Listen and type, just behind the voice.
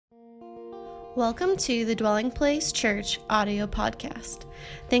Welcome to the Dwelling Place Church audio podcast.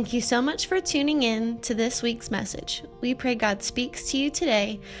 Thank you so much for tuning in to this week's message. We pray God speaks to you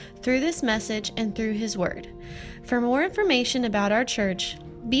today through this message and through His Word. For more information about our church,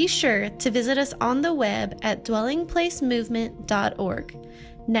 be sure to visit us on the web at dwellingplacemovement.org.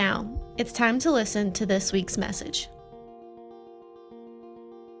 Now, it's time to listen to this week's message.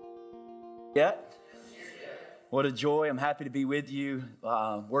 Yeah. What a joy. I'm happy to be with you.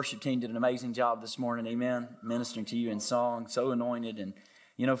 Worship team did an amazing job this morning. Amen. Ministering to you in song. So anointed. And,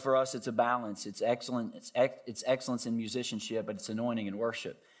 you know, for us, it's a balance. It's excellent. It's excellence in musicianship, but it's anointing in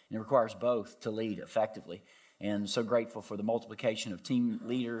worship. And it requires both to lead effectively. And so grateful for the multiplication of team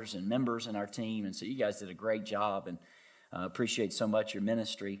leaders and members in our team. And so you guys did a great job and appreciate so much your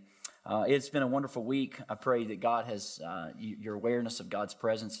ministry. It's been a wonderful week. I pray that God has, your awareness of God's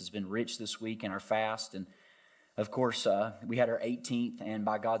presence has been rich this week in our fast. And of course, we had our 18th and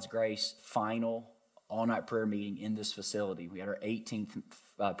by God's grace, final all-night prayer meeting in this facility. We had our 18th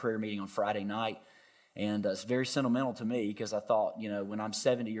prayer meeting on Friday night, and it's very sentimental to me because I thought, you know, when I'm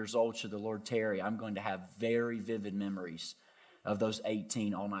 70 years old, should the Lord tarry, I'm going to have very vivid memories of those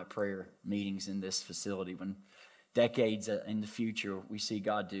 18 all-night prayer meetings in this facility. When decades in the future, we see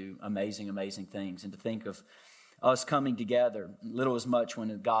God do amazing, amazing things, and to think of us coming together, little as much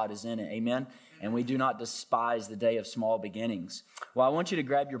when God is in it. Amen. And we do not despise the day of small beginnings. Well, I want you to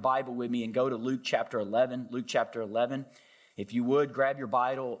grab your Bible with me and go to Luke chapter 11. Luke chapter 11. If you would, grab your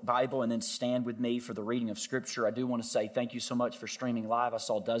Bible and then stand with me for the reading of Scripture. I do want to say thank you so much for streaming live. I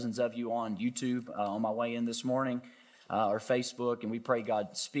saw dozens of you on YouTube on my way in this morning or Facebook, and we pray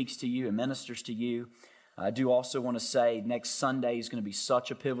God speaks to you and ministers to you. I do also want to say next Sunday is going to be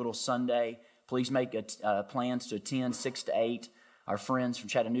such a pivotal Sunday. Please make plans to attend 6 to 8. Our friends from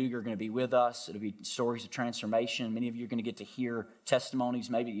Chattanooga are going to be with us. It'll be stories of transformation. Many of you are going to get to hear testimonies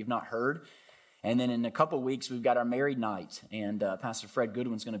maybe you've not heard. And then in a couple of weeks, we've got our married night, and Pastor Fred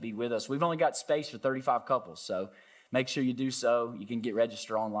Goodwin's going to be with us. We've only got space for 35 couples, so make sure you do so. You can get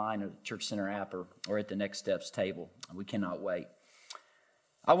registered online or the Church Center app or at the Next Steps table. We cannot wait.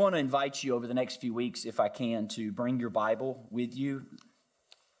 I want to invite you over the next few weeks, if I can, to bring your Bible with you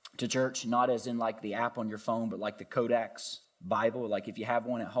to church, not as in like the app on your phone, but like the Codex Bible. Like if you have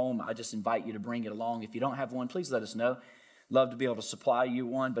one at home, I just invite you to bring it along. If you don't have one, please let us know. Love to be able to supply you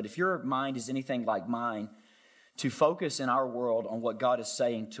one. But if your mind is anything like mine, to focus in our world on what God is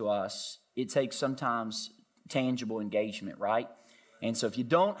saying to us, it takes sometimes tangible engagement, right? And so if you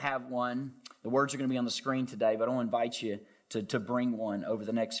don't have one, the words are going to be on the screen today, but I want to invite you to bring one over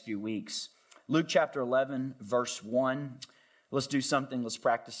the next few weeks. Luke chapter 11, verse 1. Let's do something. Let's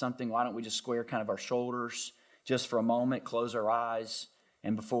practice something. Why don't we just square kind of our shoulders just for a moment, close our eyes,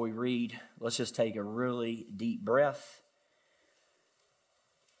 and before we read, let's just take a really deep breath.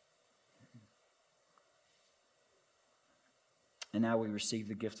 And now we receive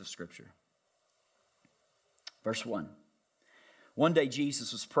the gift of Scripture. Verse 1. One day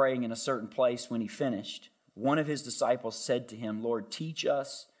Jesus was praying in a certain place. When he finished, one of his disciples said to him, "Lord, teach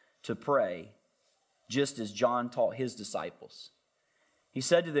us to pray, just as John taught his disciples." He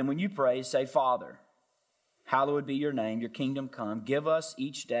said to them, "When you pray, say, 'Father, hallowed be your name, your kingdom come. Give us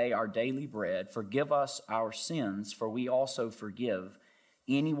each day our daily bread. Forgive us our sins, for we also forgive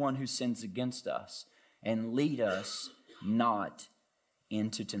anyone who sins against us. And lead us not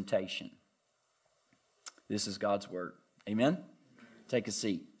into temptation.'" This is God's word. Amen? Take a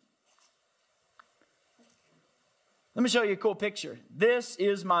seat. Let me show you a cool picture. This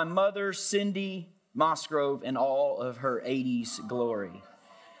is my mother, Cindy Mosgrove, in all of her 80s glory.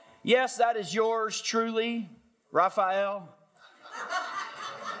 Yes, that is yours truly, Raphael.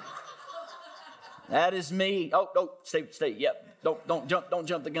 That is me. Oh, stay. Yep. Don't jump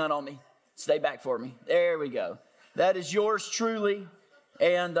the gun on me. Stay back for me. There we go. That is yours truly.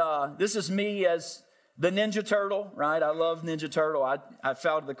 And this is me as the Ninja Turtle, right? I love Ninja Turtle. I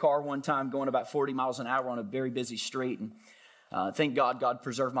fell out of the car one time going about 40 miles an hour on a very busy street. And thank God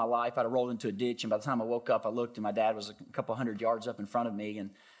preserved my life. I'd have rolled into a ditch. And by the time I woke up, I looked and my dad was a couple hundred yards up in front of me.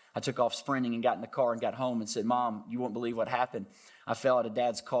 And I took off sprinting and got in the car and got home and said, "Mom, you won't believe what happened. I fell out of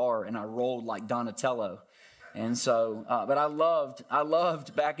Dad's car and I rolled like Donatello." And so, but I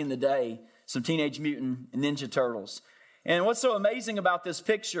loved back in the day some Teenage Mutant Ninja Turtles. And what's so amazing about this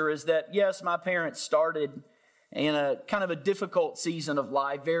picture is that, yes, my parents started in a kind of a difficult season of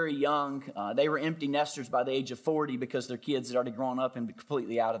life, very young. They were empty nesters by the age of 40 because their kids had already grown up and been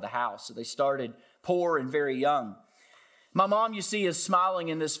completely out of the house. So they started poor and very young. My mom, you see, is smiling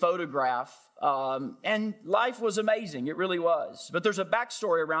in this photograph, and life was amazing. It really was. But there's a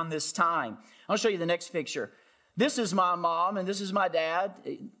backstory around this time. I'll show you the next picture. This is my mom and this is my dad.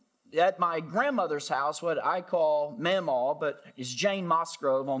 at my grandmother's house, what I call Mamaw, but it's Jane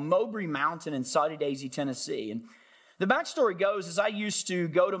Mosgrove on Mowbray Mountain in Soddy Daisy, Tennessee. And the backstory goes is I used to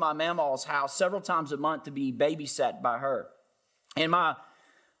go to my Mamaw's house several times a month to be babysat by her. And my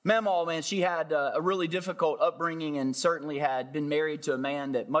Mamaw, man, she had a really difficult upbringing and certainly had been married to a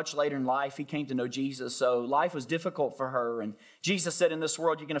man that much later in life, he came to know Jesus. So life was difficult for her. And Jesus said, in this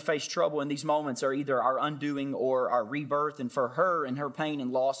world, you're going to face trouble. And these moments are either our undoing or our rebirth. And for her and her pain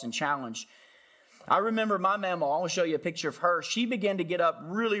and loss and challenge, I remember my Mamaw, I'll show you a picture of her. She began to get up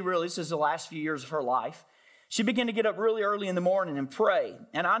really, this is the last few years of her life. She began to get up really early in the morning and pray.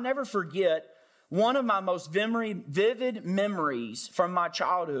 And I never forget, one of my most vivid memories from my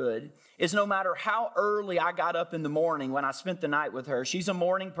childhood is no matter how early I got up in the morning when I spent the night with her, she's a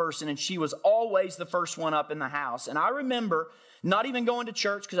morning person and she was always the first one up in the house. And I remember not even going to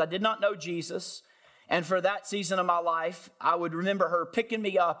church because I did not know Jesus. And for that season of my life, I would remember her picking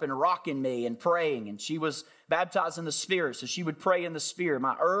me up and rocking me and praying. And she was baptized in the Spirit, so she would pray in the Spirit.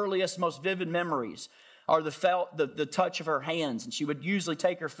 My earliest, most vivid memories are the touch of her hands. And she would usually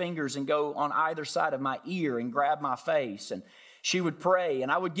take her fingers and go on either side of my ear and grab my face. And she would pray. And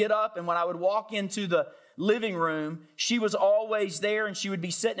I would get up, and when I would walk into the living room, she was always there, and she would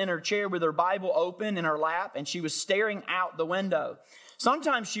be sitting in her chair with her Bible open in her lap, and she was staring out the window.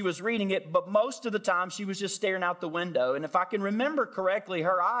 Sometimes she was reading it, but most of the time she was just staring out the window. And if I can remember correctly,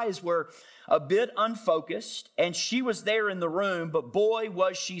 her eyes were a bit unfocused, and she was there in the room, but boy,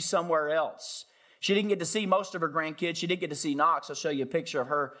 was she somewhere else. She didn't get to see most of her grandkids. She did get to see Knox. I'll show you a picture of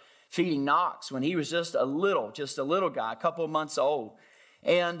her feeding Knox when he was just a little guy, a couple of months old.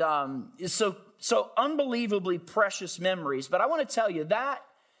 And so unbelievably precious memories. But I want to tell you, that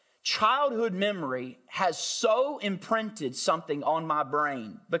childhood memory has so imprinted something on my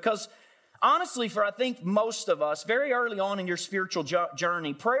brain. Because honestly, for I think most of us, very early on in your spiritual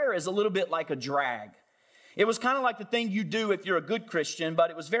journey, prayer is a little bit like a drag. It was kind of like the thing you do if you're a good Christian, but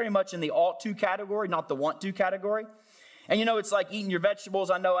it was very much in the ought to category, not the want to category. And you know, it's like eating your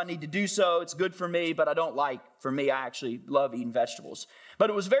vegetables. I know I need to do so. It's good for me, but for me, I actually love eating vegetables. But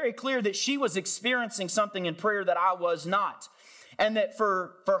it was very clear that she was experiencing something in prayer that I was not. And that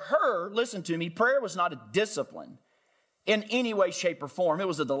for her, listen to me, prayer was not a discipline in any way, shape, or form. It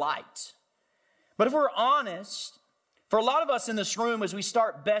was a delight. But if we're honest, for a lot of us in this room, as we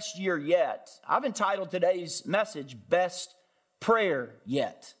start Best Year Yet, I've entitled today's message, Best Prayer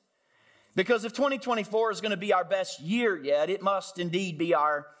Yet. Because if 2024 is going to be our best year yet, it must indeed be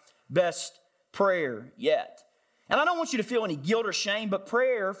our best prayer yet. And I don't want you to feel any guilt or shame, but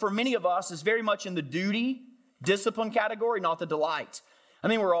prayer for many of us is very much in the duty, discipline category, not the delight. I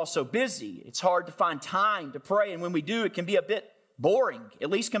mean, we're all so busy. It's hard to find time to pray, and when we do, it can be a bit boring, at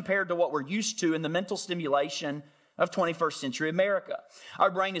least compared to what we're used to in the mental stimulation of 21st century America.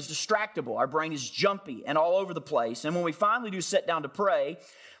 Our brain is distractible. Our brain is jumpy and all over the place. And when we finally do sit down to pray,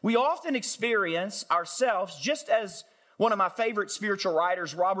 we often experience ourselves, just as one of my favorite spiritual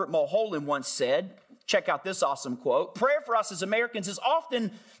writers, Robert Mulholland, once said, check out this awesome quote, prayer for us as Americans is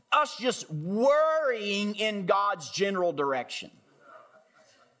often us just worrying in God's general direction.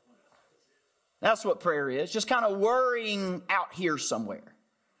 That's what prayer is, just kind of worrying out here somewhere.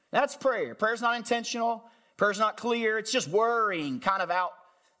 That's prayer. Prayer's not intentional. Prayer's not clear. It's just worrying kind of out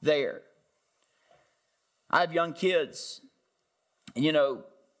there. I have young kids. And you know,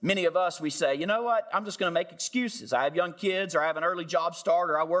 many of us, we say, you know what? I'm just going to make excuses. I have young kids, or I have an early job start,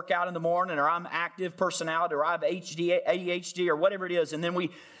 or I work out in the morning, or I'm active personality, or I have ADHD, or whatever it is. And then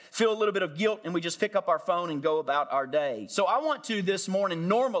we feel a little bit of guilt, and we just pick up our phone and go about our day. So I want to this morning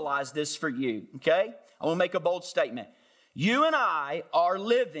normalize this for you, okay? I want to make a bold statement. You and I are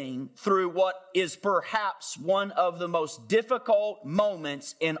living through what is perhaps one of the most difficult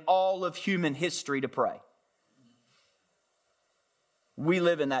moments in all of human history to pray. We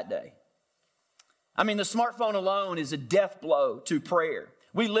live in that day. I mean, the smartphone alone is a death blow to prayer.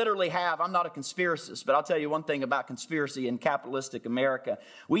 We literally have, I'm not a conspiracist, but I'll tell you one thing about conspiracy in capitalistic America.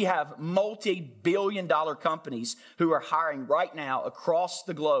 We have multi-billion-dollar companies who are hiring right now across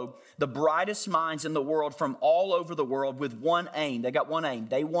the globe the brightest minds in the world from all over the world with one aim. They got one aim.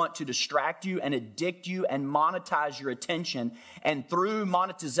 They want to distract you and addict you and monetize your attention. And through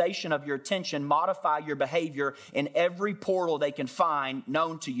monetization of your attention, modify your behavior in every portal they can find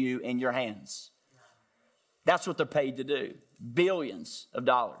known to you in your hands. That's what they're paid to do. Billions of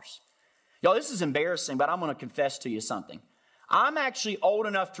dollars. Y'all, this is embarrassing, but I'm going to confess to you something. I'm actually old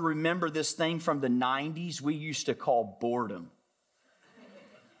enough to remember this thing from the 90s we used to call boredom.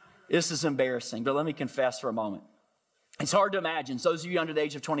 This is embarrassing, but let me confess for a moment. It's hard to imagine. So those of you under the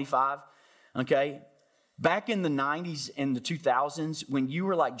age of 25, okay, Back in the 90s and the 2000s, when you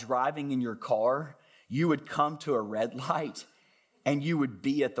were like driving in your car, you would come to a red light and you would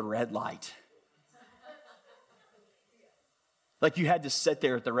be at the red light. Like you had to sit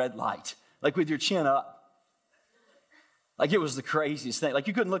there at the red light, like with your chin up. Like it was the craziest thing. Like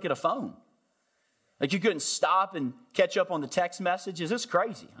you couldn't look at a phone. Like you couldn't stop and catch up on the text messages. It's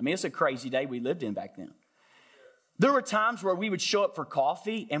crazy. I mean, it's a crazy day we lived in back then. There were times where we would show up for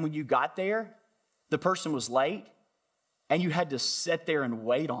coffee, and when you got there, the person was late, and you had to sit there and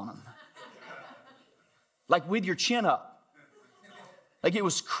wait on them. Like with your chin up. Like it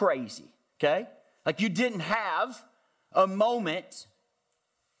was crazy, okay? Like you didn't have a moment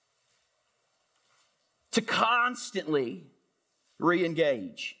to constantly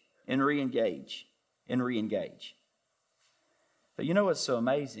re-engage and re-engage and re-engage. But you know what's so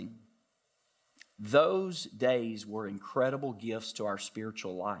amazing? Those days were incredible gifts to our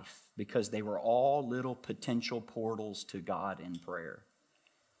spiritual life because they were all little potential portals to God in prayer.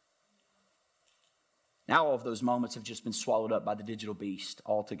 Now all of those moments have just been swallowed up by the digital beast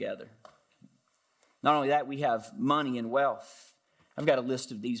altogether. Not only that, we have money and wealth. I've got a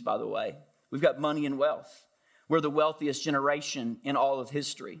list of these, by the way. We've got money and wealth. We're the wealthiest generation in all of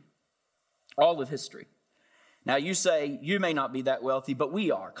history. All of history. Now you say, you may not be that wealthy, but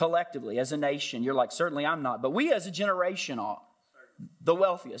we are, collectively, as a nation. You're like, certainly I'm not. But we as a generation are the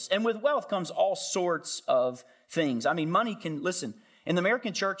wealthiest. And with wealth comes all sorts of things. I mean, money can, listen, in the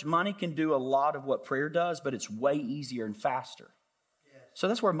American church, money can do a lot of what prayer does, but it's way easier and faster. So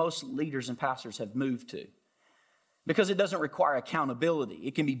that's where most leaders and pastors have moved to. Because it doesn't require accountability.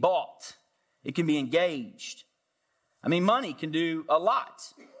 It can be bought. It can be engaged. I mean, money can do a lot.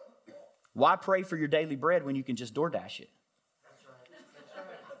 Why pray for your daily bread when you can just DoorDash it? That's right.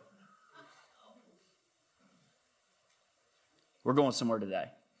 We're going somewhere today.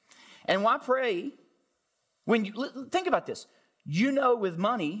 And why pray when you, think about this. You know, with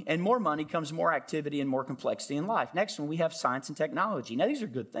money and more money comes more activity and more complexity in life. Next one, we have science and technology. Now, these are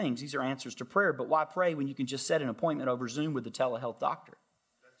good things. These are answers to prayer. But why pray when you can just set an appointment over Zoom with a telehealth doctor?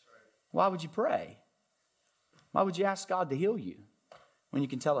 That's right. Why would you pray? Why would you ask God to heal you when you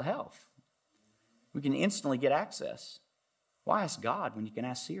can telehealth? We can instantly get access. Why ask God when you can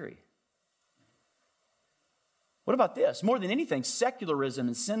ask Siri? What about this? More than anything, secularism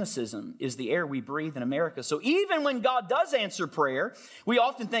and cynicism is the air we breathe in America. So even when God does answer prayer, we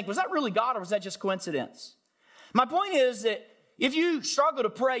often think, was that really God or was that just coincidence? My point is that if you struggle to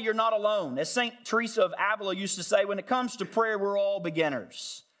pray, you're not alone. As St. Teresa of Avila used to say, when it comes to prayer, we're all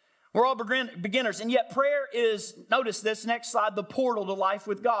beginners. We're all beginners, and yet prayer is, notice this next slide, the portal to life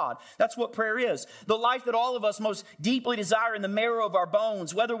with God. That's what prayer is. The life that all of us most deeply desire in the marrow of our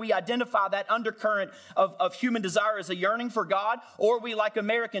bones, whether we identify that undercurrent of human desire as a yearning for God, or we, like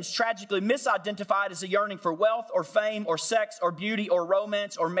Americans, tragically misidentify it as a yearning for wealth or fame or sex or beauty or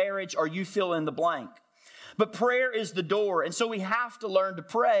romance or marriage, or you fill in the blank. But prayer is the door, and so we have to learn to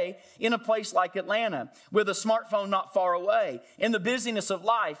pray in a place like Atlanta with a smartphone not far away, in the busyness of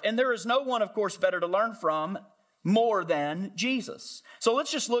life. And there is no one, of course, better to learn from more than Jesus. So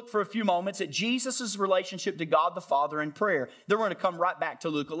let's just look for a few moments at Jesus' relationship to God the Father in prayer. Then we're going to come right back to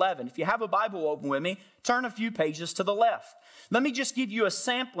Luke 11. If you have a Bible open with me, turn a few pages to the left. Let me just give you a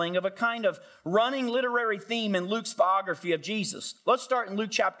sampling of a kind of running literary theme in Luke's biography of Jesus. Let's start in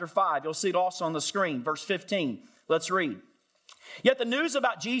Luke chapter 5. You'll see it also on the screen, verse 15. Let's read. Yet the news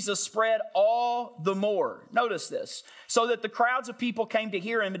about Jesus spread all the more. Notice this. So that the crowds of people came to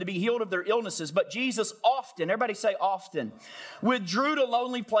hear him and to be healed of their illnesses. But Jesus often, everybody say often, withdrew to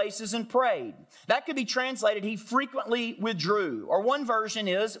lonely places and prayed. That could be translated, he frequently withdrew. Or one version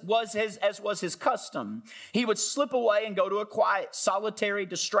was his custom. He would slip away and go to a quiet, solitary,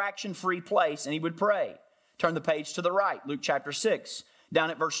 distraction-free place and he would pray. Turn the page to the right, Luke chapter 6. Down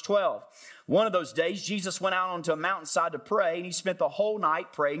at verse 12. One of those days, Jesus went out onto a mountainside to pray, and he spent the whole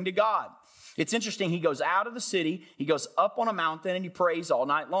night praying to God. It's interesting. He goes out of the city, he goes up on a mountain, and he prays all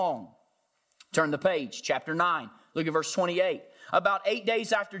night long. Turn the page, chapter 9. Look at verse 28. About 8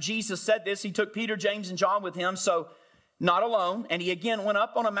 days after Jesus said this, he took Peter, James, and John with him, so not alone, and he again went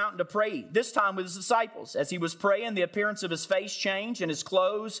up on a mountain to pray, this time with his disciples. As he was praying, the appearance of his face changed, and his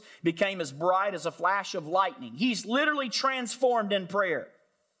clothes became as bright as a flash of lightning. He's literally transformed in prayer.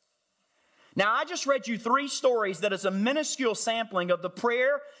 Now, I just read you 3 stories that is a minuscule sampling of the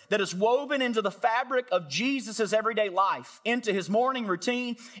prayer that is woven into the fabric of Jesus' everyday life, into his morning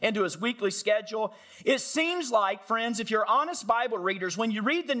routine, into his weekly schedule. It seems like, friends, if you're honest Bible readers, when you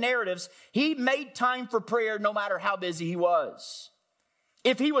read the narratives, he made time for prayer no matter how busy he was.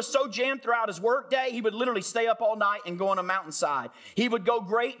 If he was so jammed throughout his workday, he would literally stay up all night and go on a mountainside. He would go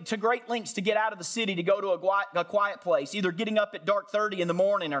to great lengths to get out of the city, to go to a quiet place, either getting up at dark 30 in the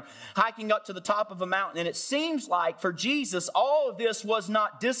morning or hiking up to the top of a mountain. And it seems like for Jesus, all of this was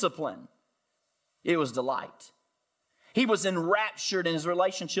not discipline. It was delight. He was enraptured in his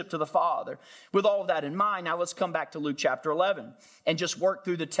relationship to the Father. With all of that in mind, now let's come back to Luke chapter 11 and just work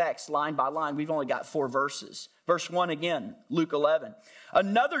through the text line by line. We've only got 4 verses. Verse 1 again, Luke 11.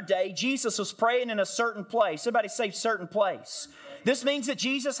 Another day, Jesus was praying in a certain place. Everybody say certain place. This means that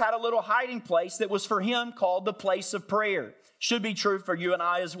Jesus had a little hiding place that was for him called the place of prayer. Should be true for you and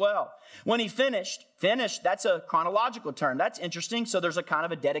I as well. When he finished, that's a chronological term. That's interesting. So there's a kind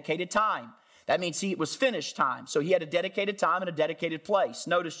of a dedicated time. That means it was finished time. So he had a dedicated time and a dedicated place.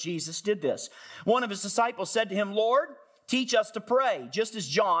 Notice Jesus did this. One of his disciples said to him, Lord, teach us to pray, just as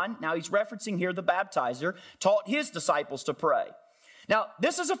John, now he's referencing here the baptizer, taught his disciples to pray. Now,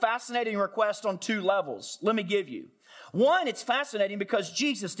 this is a fascinating request on 2 levels. Let me give you. One, it's fascinating because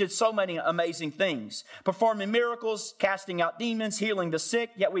Jesus did so many amazing things, performing miracles, casting out demons, healing the sick,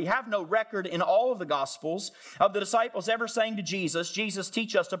 yet we have no record in all of the Gospels of the disciples ever saying to Jesus, Jesus,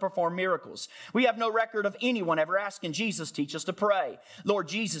 teach us to perform miracles. We have no record of anyone ever asking Jesus, teach us to pray. Lord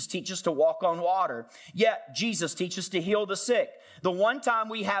Jesus, teach us to walk on water. Yet Jesus teaches to heal the sick. The one time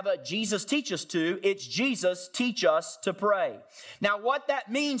we have a Jesus teach us to, it's Jesus teach us to pray. Now what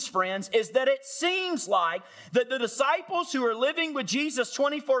that means, friends, is that it seems like that the disciples who are living with Jesus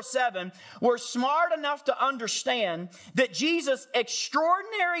 24/7 were smart enough to understand that Jesus'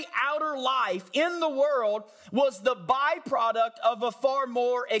 extraordinary outer life in the world was the byproduct of a far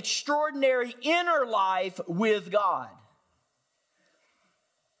more extraordinary inner life with God.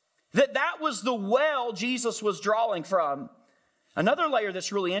 That was the well Jesus was drawing from. Another layer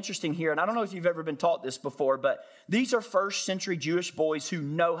that's really interesting here, and I don't know if you've ever been taught this before, but these are first century Jewish boys who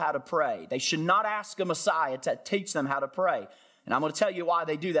know how to pray. They should not ask a Messiah to teach them how to pray. And I'm going to tell you why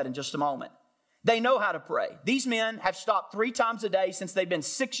they do that in just a moment. They know how to pray. These men have stopped 3 times a day since they've been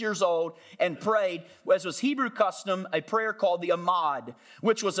 6 years old and prayed, as was Hebrew custom, a prayer called the Amad,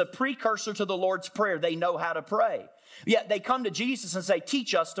 which was a precursor to the Lord's Prayer. They know how to pray. Yet they come to Jesus and say,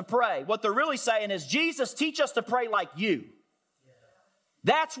 teach us to pray. What they're really saying is, Jesus, teach us to pray like you.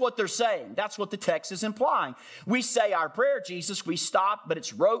 That's what they're saying. That's what the text is implying. We say our prayer, Jesus, we stop, but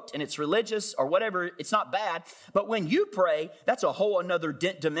it's rote and it's religious or whatever. It's not bad. But when you pray, that's a whole another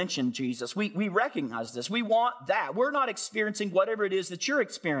dimension, Jesus. We recognize this. We want that. We're not experiencing whatever it is that you're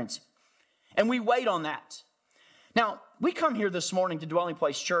experiencing. And we wait on that. Now, we come here this morning to Dwelling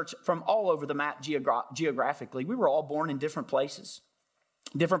Place Church from all over the map geographically. We were all born in different places,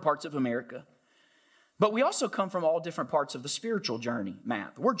 different parts of America. But we also come from all different parts of the spiritual journey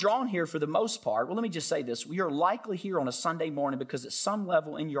map. We're drawn here for the most part. Well, let me just say this. We are likely here on a Sunday morning because at some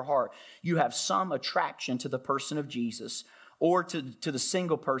level in your heart, you have some attraction to the person of Jesus or to the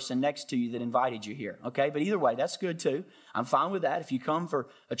single person next to you that invited you here. Okay, but either way, that's good too. I'm fine with that. If you come for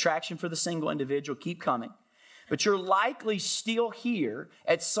attraction for the single individual, keep coming. But you're likely still here.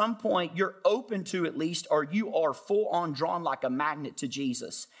 At some point, you're open to at least, or you are full on drawn like a magnet to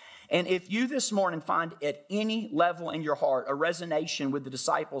Jesus. And if you this morning find at any level in your heart a resonation with the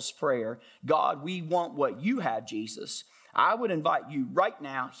disciples' prayer, God, we want what you have, Jesus, I would invite you right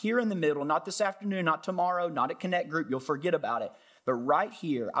now, here in the middle, not this afternoon, not tomorrow, not at Connect Group, you'll forget about it. But right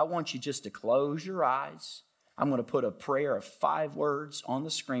here, I want you just to close your eyes. I'm going to put a prayer of 5 words on the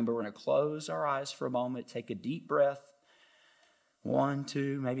screen, but we're going to close our eyes for a moment, take a deep breath. 1,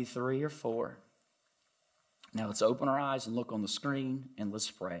 2, maybe 3 or 4. Now let's open our eyes and look on the screen and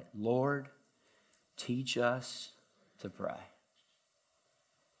let's pray. Lord, teach us to pray.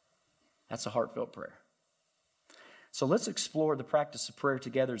 That's a heartfelt prayer. So let's explore the practice of prayer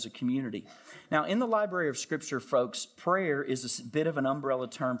together as a community. Now, in the Library of Scripture, folks, prayer is a bit of an umbrella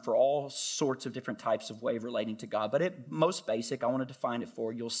term for all sorts of different types of way relating to God. But at most basic, I want to define it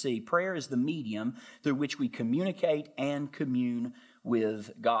for you. You'll see prayer is the medium through which we communicate and commune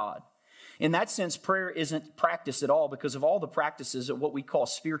with God. In that sense, prayer isn't practice at all because of all the practices of what we call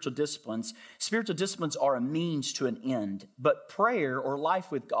spiritual disciplines. Spiritual disciplines are a means to an end, but prayer or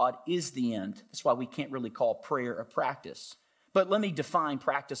life with God is the end. That's why we can't really call prayer a practice. But let me define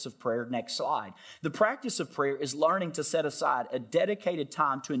practice of prayer. Next slide. The practice of prayer is learning to set aside a dedicated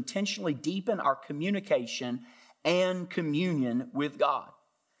time to intentionally deepen our communication and communion with God.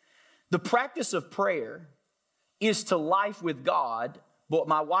 The practice of prayer is to life with God what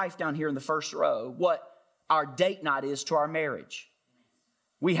my wife down here in the first row, what our date night is to our marriage.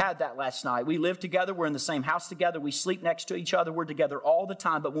 We had that last night. We live together. We're in the same house together. We sleep next to each other. We're together all the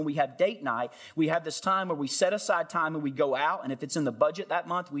time. But when we have date night, we have this time where we set aside time and we go out. And if it's in the budget that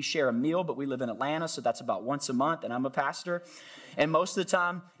month, we share a meal. But we live in Atlanta, so that's about once a month. And I'm a pastor. And most of the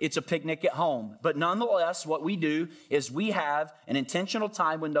time, it's a picnic at home. But nonetheless, what we do is we have an intentional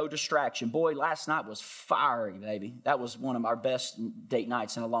time with no distraction. Boy, last night was fiery, baby. That was one of our best date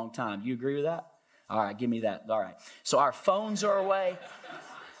nights in a long time. You agree with that? All right, give me that. All right. So our phones are away.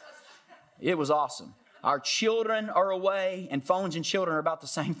 It was awesome. Our children are away, and phones and children are about the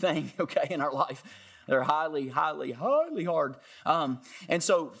same thing, okay, in our life. They're highly hard. And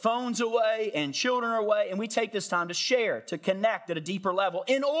so phones away and children are away, and we take this time to share, to connect at a deeper level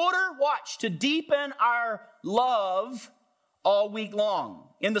in order, watch, to deepen our love all week long.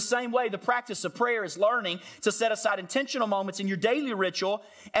 In the same way, the practice of prayer is learning to set aside intentional moments in your daily ritual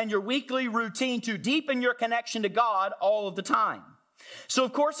and your weekly routine to deepen your connection to God all of the time. So,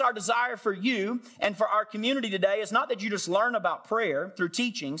 of course, our desire for you and for our community today is not that you just learn about prayer through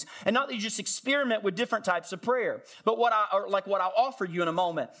teachings and not that you just experiment with different types of prayer, but what I'll offer you in a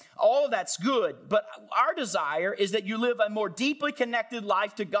moment. All of that's good, but our desire is that you live a more deeply connected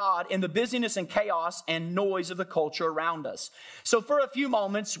life to God in the busyness and chaos and noise of the culture around us. So for a few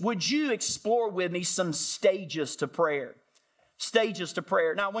moments, would you explore with me some stages to prayer? Stages to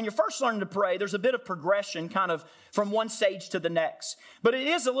prayer. Now, when you're first learning to pray, there's a bit of progression kind of from one stage to the next. But it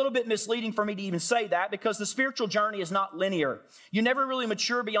is a little bit misleading for me to even say that because the spiritual journey is not linear. You never really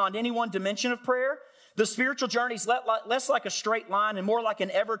mature beyond any one dimension of prayer. The spiritual journey is less like a straight line and more like an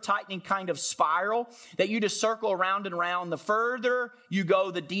ever-tightening kind of spiral that you just circle around and around. The further you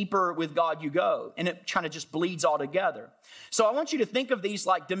go, the deeper with God you go. And it kind of just bleeds all together. So I want you to think of these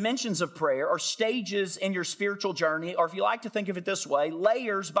like dimensions of prayer or stages in your spiritual journey, or if you like to think of it this way,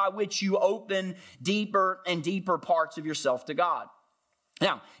 layers by which you open deeper and deeper parts of yourself to God.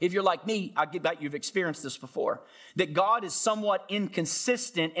 Now, if you're like me, I bet you've experienced this before, that God is somewhat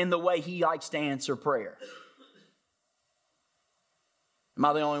inconsistent in the way he likes to answer prayer. Am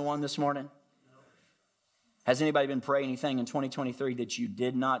I the only one this morning? Has anybody been praying anything in 2023 that you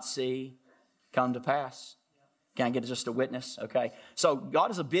did not see come to pass? Can I get just a witness? Okay. So God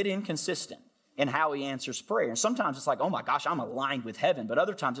is a bit inconsistent in how he answers prayer. And sometimes it's like, oh my gosh, I'm aligned with heaven. But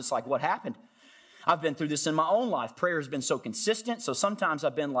other times it's like, what happened? I've been through this in my own life. Prayer has been so consistent. So sometimes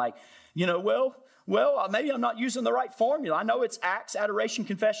I've been like, maybe I'm not using the right formula. I know it's acts, adoration,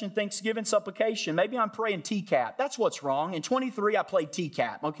 confession, thanksgiving, supplication. Maybe I'm praying TCAP. That's what's wrong. In 23, I played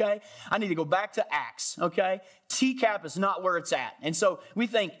TCAP, okay? I need to go back to acts, okay? TCAP is not where it's at. And so we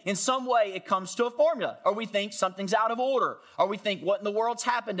think in some way it comes to a formula, or we think something's out of order, or we think what in the world's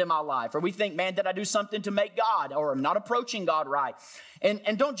happened in my life, or we think, man, did I do something to make God, or I'm not approaching God right.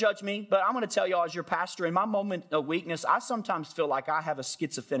 And don't judge me, but I'm going to tell y'all as your pastor, in my moment of weakness, I sometimes feel like I have a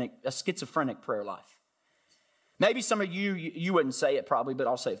schizophrenic prayer life. Maybe some of you wouldn't say it probably, but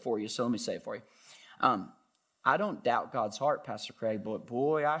I'll say it for you, so let me say it for you. I don't doubt God's heart, Pastor Craig, but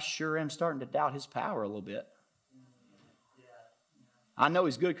boy, I sure am starting to doubt his power a little bit. I know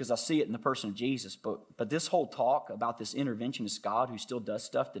he's good because I see it in the person of Jesus, but this whole talk about this interventionist God who still does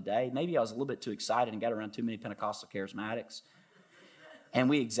stuff today, maybe I was a little bit too excited and got around too many Pentecostal charismatics. And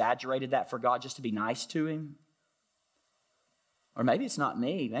we exaggerated that for God just to be nice to him. Or maybe it's not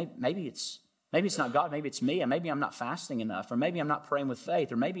me. Maybe it's not God. Maybe it's me. And maybe I'm not fasting enough. Or maybe I'm not praying with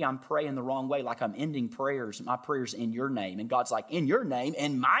faith. Or maybe I'm praying the wrong way, like I'm ending prayers, my prayers in your name. And God's like, in your name,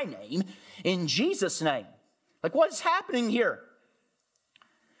 in my name, in Jesus' name. Like, what is happening here?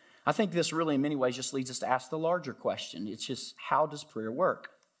 I think this really in many ways just leads us to ask the larger question. It's just, how does prayer work?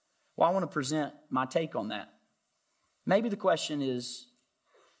 Well, I want to present my take on that. Maybe the question is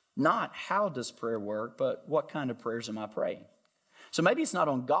not how does prayer work, but what kind of prayers am I praying? So maybe it's not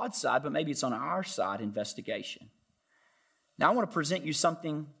on God's side, but maybe it's on our side investigation. Now I want to present you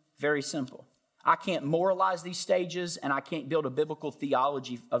something very simple. I can't moralize these stages and I can't build a biblical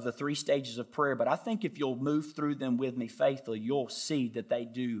theology of the 3 stages of prayer, but I think if you'll move through them with me faithfully, you'll see that they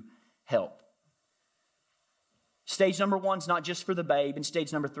do help. Stage number 1 is not just for the babe, and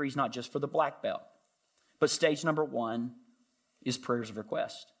stage number 3 is not just for the black belt. But stage number 1 is prayers of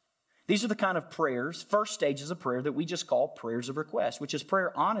request. These are the kind of prayers, first stages of prayer, that we just call prayers of request, which is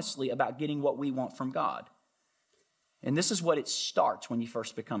prayer honestly about getting what we want from God. And this is what it starts when you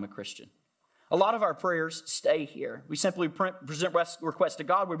first become a Christian. A lot of our prayers stay here. We simply present requests to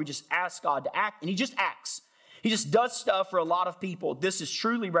God where we just ask God to act, and he just acts. He just does stuff for a lot of people. This is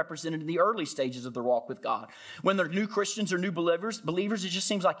truly represented in the early stages of their walk with God. When they're new Christians or new believers, it just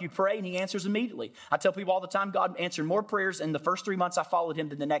seems like you pray and he answers immediately. I tell people all the time, God answered more prayers in the first 3 months I followed him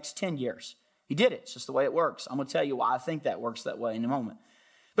than the next 10 years. He did it. It's just the way it works. I'm going to tell you why I think that works that way in a moment.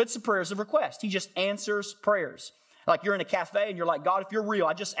 But it's the prayers of request. He just answers prayers. Like you're in a cafe and you're like, God, if you're real,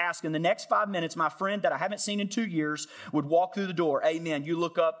 I just ask in the next 5 minutes, my friend that I haven't seen in 2 years would walk through the door. Amen. You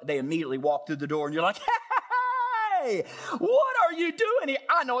look up, they immediately walk through the door and you're like, hey, what are you doing here?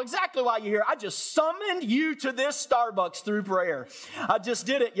 I know exactly why you're here. I just summoned you to this Starbucks through prayer. I just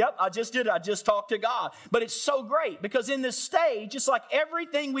did it. Yep, I just did it. I just talked to God. But it's so great because in this stage, it's like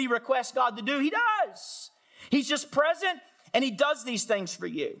everything we request God to do, He does. He's just present and He does these things for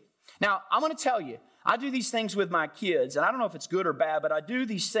you. Now, I'm going to tell you, I do these things with my kids, and I don't know if it's good or bad, but I do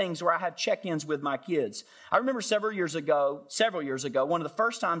these things where I have check-ins with my kids. I remember several years ago, one of the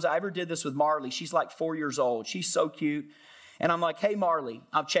first times I ever did this with Marley. She's like 4 years old. She's so cute. And I'm like, hey, Marley,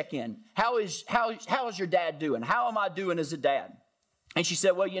 I'll check in. How is your dad doing? How am I doing as a dad? And she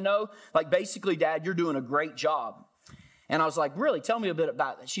said, well, basically, Dad, you're doing a great job. And I was like, really? Tell me a bit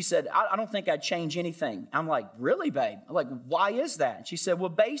about that. She said, I don't think I'd change anything. I'm like, really, babe? I'm like, why is that? And she said, well,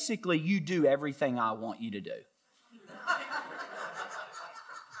 basically, you do everything I want you to do.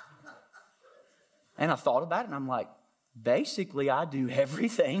 And I thought about it, and I'm like, basically, I do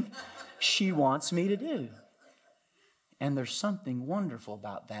everything she wants me to do. And there's something wonderful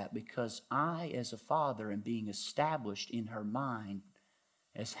about that because I, as a father, am being established in her mind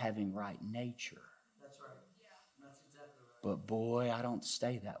as having right nature. That's right. That's exactly right. But boy, I don't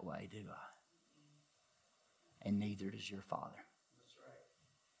stay that way, do I? And neither does your father. That's right.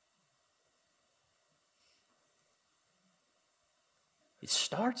 It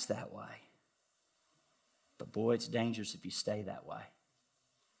starts that way. But boy, it's dangerous if you stay that way.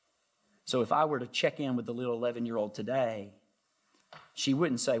 So if I were to check in with the little 11-year-old today, she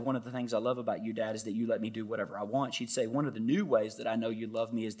wouldn't say, one of the things I love about you, Dad, is that you let me do whatever I want. She'd say, one of the new ways that I know you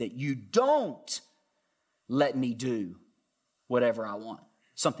love me is that you don't let me do whatever I want.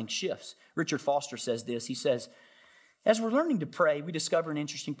 Something shifts. Richard Foster says this. He says, as we're learning to pray, we discover an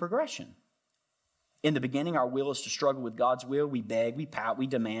interesting progression. In the beginning, our will is to struggle with God's will. We beg, we pout, we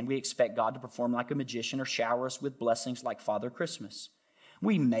demand, we expect God to perform like a magician or shower us with blessings like Father Christmas.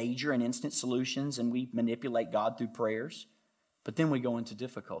 We major in instant solutions and we manipulate God through prayers. But then we go into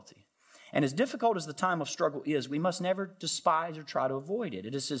difficulty. And as difficult as the time of struggle is, we must never despise or try to avoid it.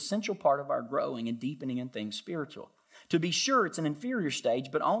 It is an essential part of our growing and deepening in things spiritual. To be sure, it's an inferior stage,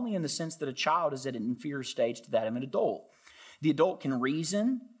 but only in the sense that a child is at an inferior stage to that of an adult. The adult can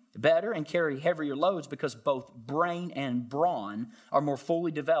reason better and carry heavier loads because both brain and brawn are more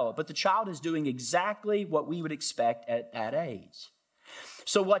fully developed. But the child is doing exactly what we would expect at that age.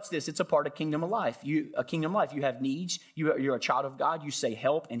 So watch this. It's a part of kingdom of life. You have needs. You're a child of God. You say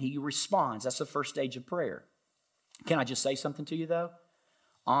help, and He responds. That's the first stage of prayer. Can I just say something to you, though?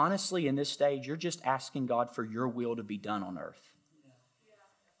 Honestly, in this stage, you're just asking God for your will to be done on earth.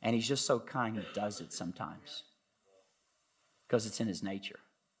 And He's just so kind He does it sometimes because it's in His nature.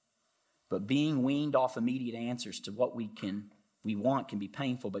 But being weaned off immediate answers to what we want can be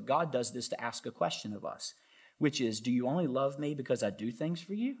painful. But God does this to ask a question of us, which is, do you only love me because I do things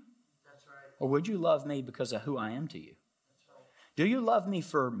for you? That's right. Or would you love me because of who I am to you? That's right. Do you love me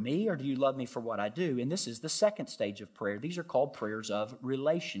for me or do you love me for what I do? And this is the second stage of prayer. These are called prayers of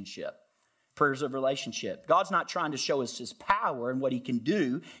relationship. Prayers of relationship. God's not trying to show us His power and what He can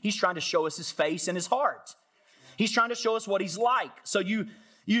do. He's trying to show us His face and His heart. He's trying to show us what He's like. So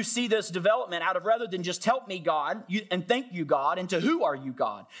you see this development out of rather than just help me, God, and thank you, God, and to who are you,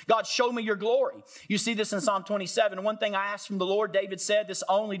 God? God, show me your glory. You see this in Psalm 27. One thing I asked from the Lord, David said, this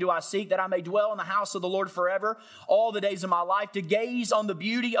only do I seek, that I may dwell in the house of the Lord forever, all the days of my life, to gaze on the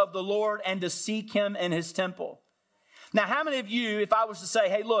beauty of the Lord and to seek Him in His temple. Now, how many of you, if I was to say,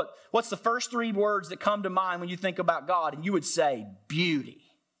 hey, look, what's the first 3 words that come to mind when you think about God? And you would say, beauty.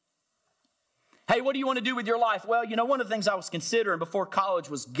 Hey, what do you want to do with your life? Well, one of the things I was considering before college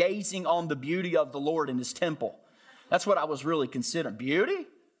was gazing on the beauty of the Lord in His temple. That's what I was really considering. Beauty?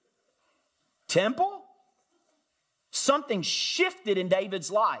 Temple? Something shifted in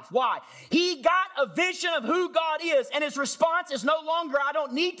David's life. Why? He got a vision of who God is, and his response is no longer, I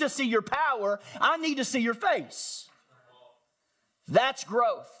don't need to see your power, I need to see your face. That's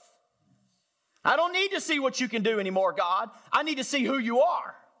growth. I don't need to see what you can do anymore, God. I need to see who you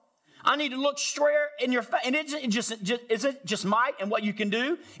are. I need to look straight in your face. And it isn't just might and what you can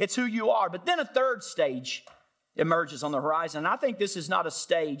do. It's who you are. But then a third stage emerges on the horizon. And I think this is not a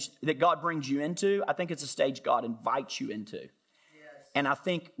stage that God brings you into. I think it's a stage God invites you into. Yes. And I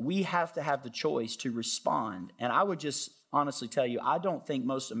think we have to have the choice to respond. And I would just honestly tell you, I don't think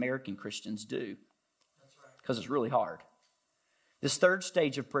most American Christians do. That's right. Because it's really hard. This third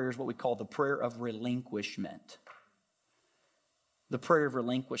stage of prayer is what we call the prayer of relinquishment. The prayer of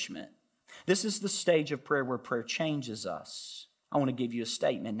relinquishment. This is the stage of prayer where prayer changes us. I want to give you a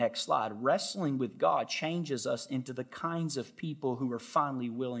statement. Next slide. Wrestling with God changes us into the kinds of people who are finally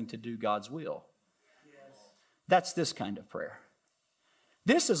willing to do God's will. Yes. That's this kind of prayer.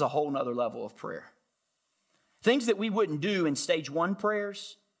 This is a whole nother level of prayer. Things that we wouldn't do in stage 1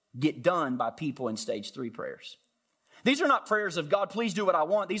 prayers get done by people in stage 3 prayers. These are not prayers of God, please do what I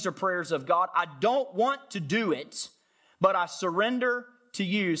want. These are prayers of God, I don't want to do it, but I surrender to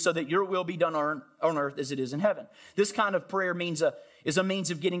you so that your will be done on earth as it is in heaven. This kind of prayer is a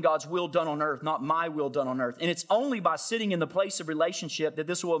means of getting God's will done on earth, not my will done on earth. And it's only by sitting in the place of relationship that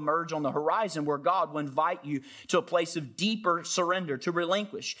this will emerge on the horizon, where God will invite you to a place of deeper surrender, to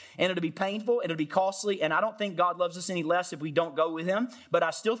relinquish. And it'll be painful, and it'll be costly, and I don't think God loves us any less if we don't go with him. But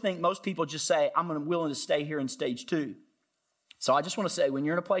I still think most people just say, I'm willing to stay here in stage 2. So I just want to say, when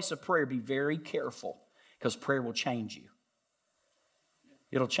you're in a place of prayer, be very careful, because prayer will change you.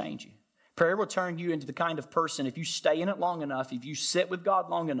 It'll change you. Prayer will turn you into the kind of person, if you stay in it long enough, if you sit with God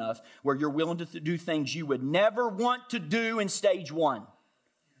long enough, where you're willing to do things you would never want to do in stage 1.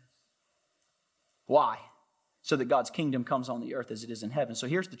 Why? So that God's kingdom comes on the earth as it is in heaven. So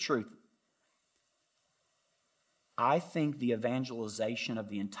here's the truth. I think the evangelization of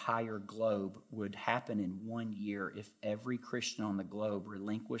the entire globe would happen in 1 year if every Christian on the globe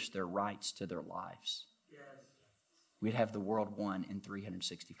relinquished their rights to their lives. Yes. We'd have the world won in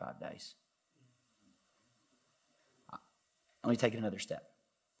 365 days. Let me take it another step.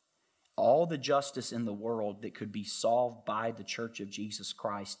 All the justice in the world that could be solved by the Church of Jesus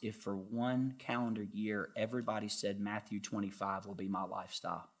Christ if for 1 calendar year everybody said Matthew 25 will be my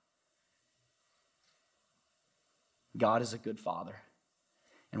lifestyle. God is a good Father.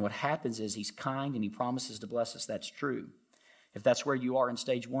 And what happens is he's kind and he promises to bless us. That's true. If that's where you are in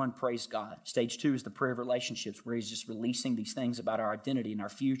stage 1, praise God. Stage 2 is the prayer of relationships, where he's just releasing these things about our identity and our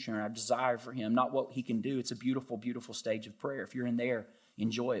future and our desire for him, not what he can do. It's a beautiful, beautiful stage of prayer. If you're in there,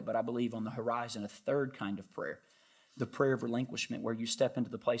 enjoy it. But I believe on the horizon, a third kind of prayer, the prayer of relinquishment, where you step into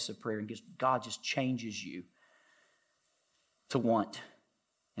the place of prayer and God just changes you to want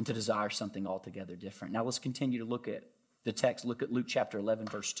and to desire something altogether different. Now let's continue to look at the text. Look at Luke chapter 11,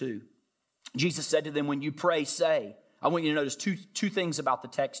 verse 2. Jesus said to them, when you pray, say. I want you to notice two things about the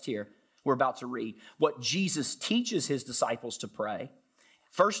text here we're about to read. What Jesus teaches his disciples to pray,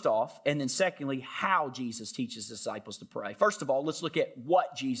 first off, and then secondly, how Jesus teaches his disciples to pray. First of all, let's look at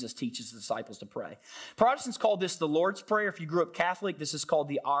what Jesus teaches the disciples to pray. Protestants call this the Lord's Prayer. If you grew up Catholic, this is called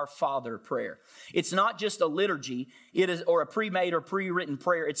the Our Father prayer. It's not just a liturgy, it is or a pre-made or pre-written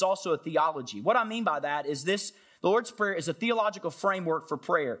prayer. It's also a theology. What I mean by that is this. The Lord's Prayer is a theological framework for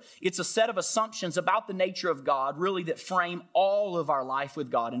prayer. It's a set of assumptions about the nature of God, really, that frame all of our life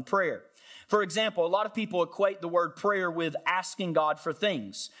with God in prayer. For example, a lot of people equate the word prayer with asking God for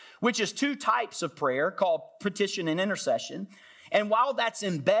things, which is 2 types of prayer called petition and intercession. And while that's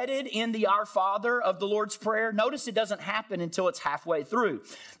embedded in the Our Father of the Lord's Prayer, notice it doesn't happen until it's halfway through.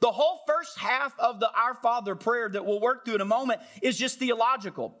 The whole first half of the Our Father prayer that we'll work through in a moment is just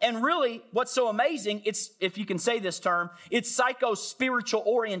theological. And really, what's so amazing, it's, if you can say this term, it's psycho-spiritual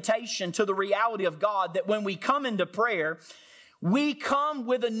orientation to the reality of God, that when we come into prayer, we come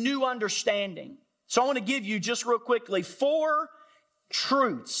with a new understanding. So I want to give you just real quickly 4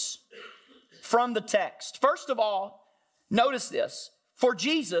 truths from the text. First of all, notice this. For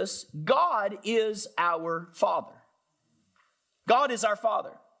Jesus, God is our Father. God is our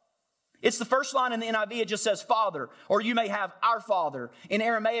Father. It's the first line in the NIV. It just says Father, or you may have our Father. In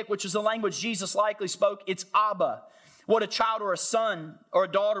Aramaic, which is the language Jesus likely spoke, it's Abba. What a child or a son or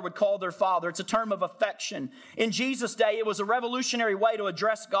a daughter would call their father. It's a term of affection. In Jesus' day, it was a revolutionary way to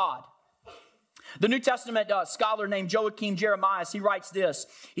address God. The New Testament scholar named Joachim Jeremias, he writes this.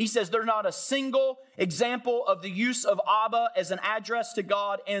 He says, there's not a single example of the use of Abba as an address to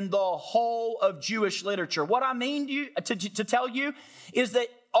God in the whole of Jewish literature. What I mean to tell you is that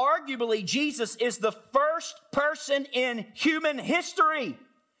arguably Jesus is the first person in human history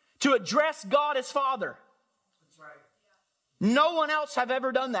to address God as Father. That's right. No one else have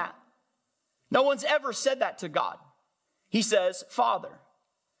ever done that. No one's ever said that to God. He says, Father.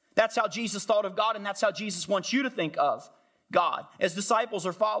 That's how Jesus thought of God, and that's how Jesus wants you to think of God as disciples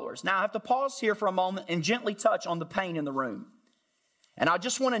or followers. Now, I have to pause here for a moment and gently touch on the pain in the room. And I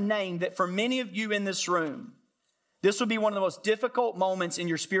just want to name that for many of you in this room, this will be one of the most difficult moments in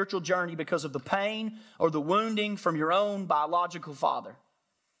your spiritual journey because of the pain or the wounding from your own biological father.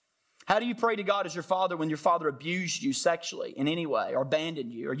 How do you pray to God as your father when your father abused you sexually in any way or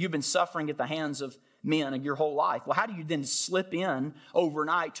abandoned you, or you've been suffering at the hands of men in your whole life? Well, how do you then slip in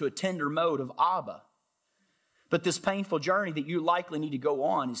overnight to a tender mode of Abba? But this painful journey that you likely need to go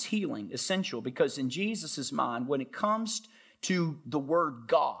on is healing, essential, because in Jesus' mind, when it comes to the word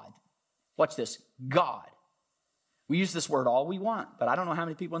God. Watch this, God. We use this word all we want, but I don't know how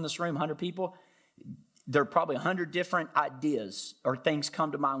many people in this room, 100 people, there are probably 100 different ideas or things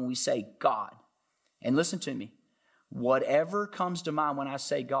come to mind when we say God. And listen to me, whatever comes to mind when I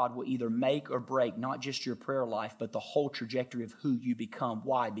say God will either make or break not just your prayer life, but the whole trajectory of who you become.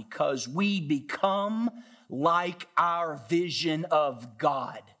 Why? Because we become like our vision of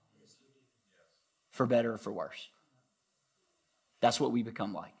God, for better or for worse. That's what we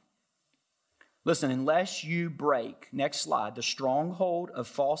become like. Listen, unless you break, next slide, the stronghold of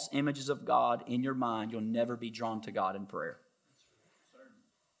false images of God in your mind, you'll never be drawn to God in prayer.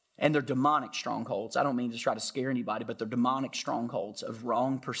 And they're demonic strongholds. I don't mean to try to scare anybody, but they're demonic strongholds of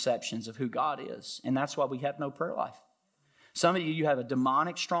wrong perceptions of who God is. And that's why we have no prayer life. Some of you have a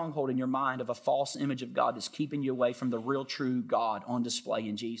demonic stronghold in your mind of a false image of God that's keeping you away from the real true God on display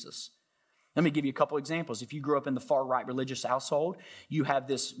in Jesus. Let me give you a couple examples. If you grew up in the far right religious household, you have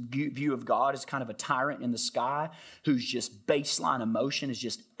this view of God as kind of a tyrant in the sky whose just baseline emotion is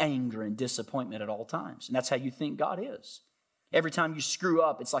just anger and disappointment at all times. And that's how you think God is. Every time you screw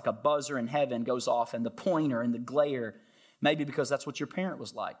up, it's like a buzzer in heaven goes off and the pointer and the glare, maybe because that's what your parent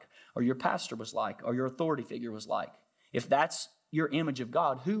was like, or your pastor was like, or your authority figure was like. If that's your image of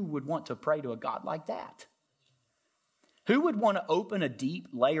God, who would want to pray to a God like that? Who would want to open a deep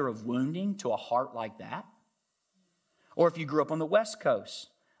layer of wounding to a heart like that? Or if you grew up on the West Coast,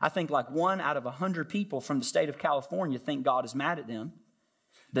 I think like 1 out of 100 people from the state of California think God is mad at them.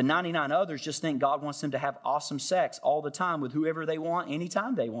 The 99 others just think God wants them to have awesome sex all the time with whoever they want,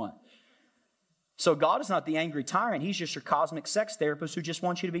 anytime they want. So God is not the angry tyrant. He's just your cosmic sex therapist who just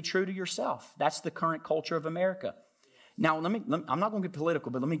wants you to be true to yourself. That's the current culture of America. Now, I'm not going to get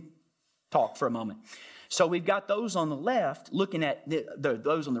political, but let me talk for a moment. So we've got those on the left looking at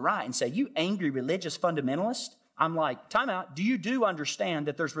those on the right and say, you angry religious fundamentalist. I'm like, time out. Do understand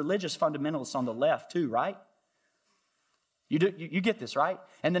that there's religious fundamentalists on the left too, right? You get this, right?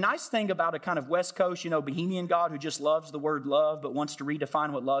 And the nice thing about a kind of West Coast, Bohemian God who just loves the word love but wants to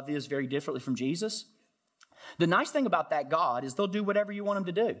redefine what love is very differently from Jesus. The nice thing about that God is they'll do whatever you want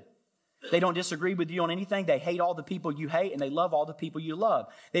them to do. They don't disagree with you on anything. They hate all the people you hate, and they love all the people you love.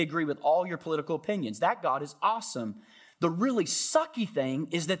 They agree with all your political opinions. That God is awesome. The really sucky thing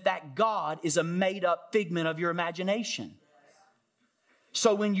is that God is a made-up figment of your imagination.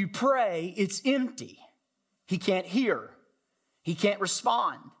 So when you pray, it's empty. He can't hear. He can't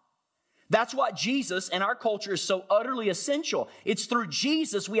respond. That's why Jesus in our culture is so utterly essential. It's through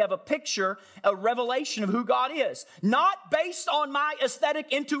Jesus we have a picture, a revelation of who God is. Not based on my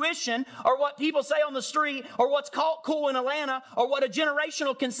aesthetic intuition or what people say on the street or what's called cool in Atlanta or what a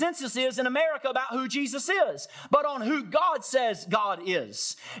generational consensus is in America about who Jesus is, but on who God says God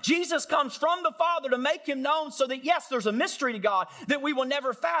is. Jesus comes from the Father to make him known so that, yes, there's a mystery to God that we will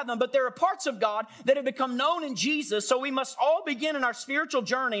never fathom, but there are parts of God that have become known in Jesus, so we must all begin in our spiritual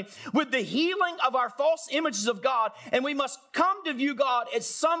journey with the healing of our false images of God, and we must come to view God at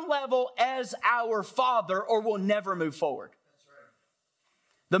some level as our Father, or we'll never move forward. That's right.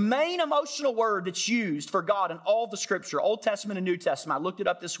 The main emotional word that's used for God in all the Scripture, Old Testament and New Testament, I looked it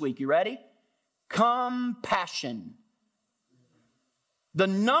up this week. You ready? Compassion. The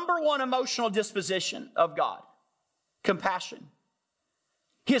number one emotional disposition of God, compassion.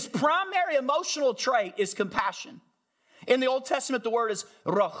 His primary emotional trait is compassion. In the Old Testament, the word is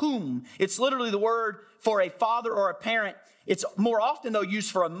rahum. It's literally the word for a father or a parent. It's more often, though, used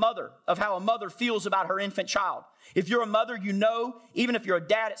for a mother, of how a mother feels about her infant child. If you're a mother, you know, even if you're a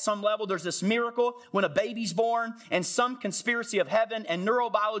dad at some level, there's this miracle when a baby's born and some conspiracy of heaven and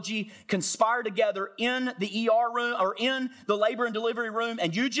neurobiology conspire together in the ER room or in the labor and delivery room,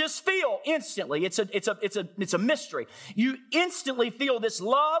 and you just feel instantly, it's a mystery. You instantly feel this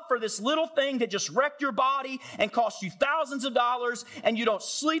love for this little thing that just wrecked your body and cost you thousands of dollars, and you don't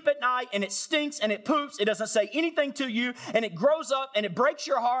sleep at night, and it stinks and it poops. It doesn't say anything to you, and it grows up and it breaks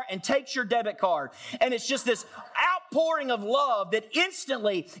your heart and takes your debit card. And it's just this outpouring of love that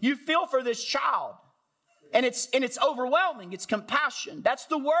instantly you feel for this child. And it's overwhelming. It's compassion. That's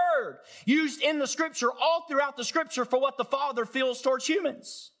the word used in the Scripture, all throughout the Scripture, for what the Father feels towards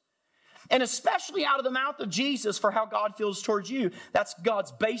humans. And especially out of the mouth of Jesus for how God feels towards you. That's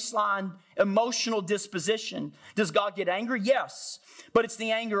God's baseline emotional disposition. Does God get angry? Yes. But it's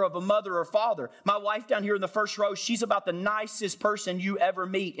the anger of a mother or father. My wife down here in the first row, she's about the nicest person you ever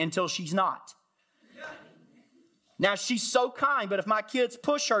meet until she's not. Now, she's so kind, but if my kids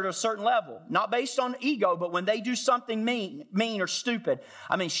push her to a certain level, not based on ego, but when they do something mean or stupid,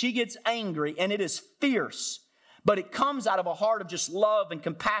 she gets angry, and it is fierce. But it comes out of a heart of just love and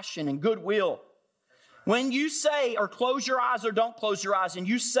compassion and goodwill. When you say, or close your eyes or don't close your eyes, and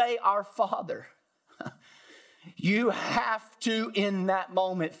you say, Our Father, you have to, in that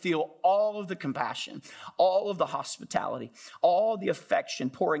moment, feel all of the compassion, all of the hospitality, all the affection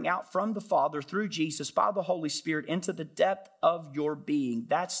pouring out from the Father through Jesus by the Holy Spirit into the depth of your being.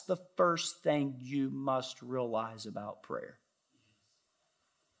 That's the first thing you must realize about prayer.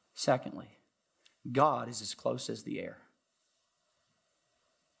 Secondly, God is as close as the air.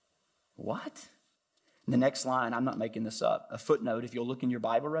 What? In the next line, I'm not making this up, a footnote, if you'll look in your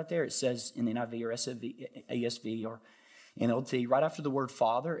Bible right there, it says in the NIV or ASV or NLT, right after the word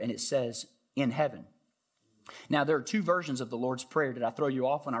Father, and it says, in heaven. Now, there are two versions of the Lord's Prayer. Did I throw you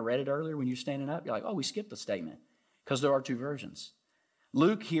off when I read it earlier when you were standing up? You're like, oh, we skipped the statement, because there are two versions.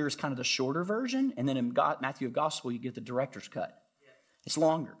 Luke here is kind of the shorter version, and then in Matthew's Gospel, you get the director's cut. It's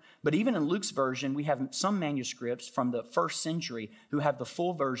longer. But even in Luke's version, we have some manuscripts from the first century who have the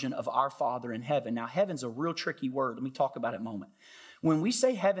full version of Our Father in heaven. Now, heaven's a real tricky word. Let me talk about it a moment. When we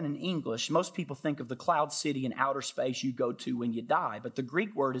say heaven in English, most people think of the cloud city in outer space you go to when you die. But the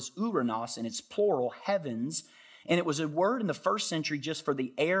Greek word is uranos, and it's plural, heavens. And it was a word in the first century just for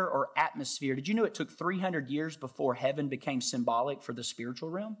the air or atmosphere. Did you know it took 300 years before heaven became symbolic for the spiritual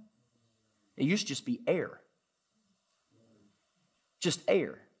realm? It used to just be air. Just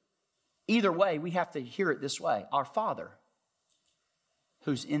air. Either way, we have to hear it this way. Our Father,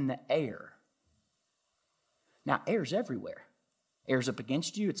 who's in the air. Now, air's everywhere. Air's up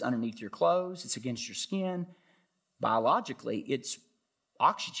against you. It's underneath your clothes. It's against your skin. Biologically, it's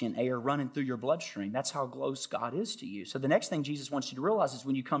oxygen, air running through your bloodstream. That's how close God is to you. So the next thing Jesus wants you to realize is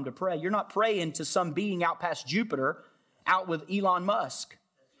when you come to pray, you're not praying to some being out past Jupiter, out with Elon Musk.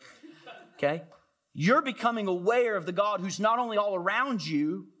 Okay? You're becoming aware of the God who's not only all around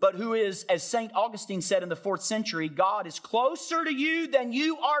you, but who is, as St. Augustine said in the 4th century, God is closer to you than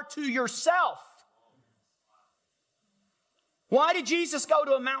you are to yourself. Why did Jesus go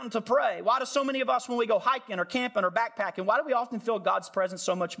to a mountain to pray? Why do so many of us, when we go hiking or camping or backpacking, why do we often feel God's presence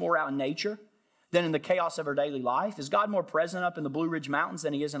so much more out in nature than in the chaos of our daily life? Is God more present up in the Blue Ridge Mountains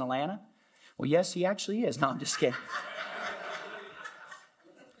than he is in Atlanta? Well, yes, he actually is. No, I'm just kidding.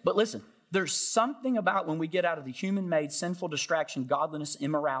 But listen. There's something about when we get out of the human-made sinful distraction, godliness,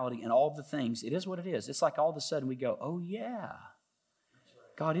 immorality, and all of the things. It is what it is. It's like all of a sudden we go, oh yeah,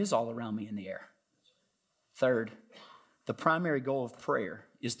 God is all around me in the air. Third, the primary goal of prayer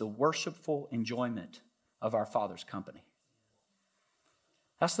is the worshipful enjoyment of our Father's company.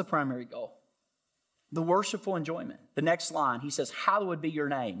 That's the primary goal. The worshipful enjoyment. The next line, he says, hallowed be your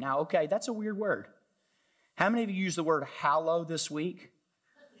name. Now, okay, that's a weird word. How many of you use the word hallow this week?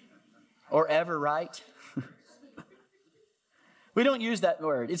 Or ever, right? We don't use that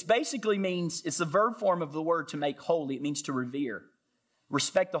word. It basically means, it's the verb form of the word to make holy. It means to revere,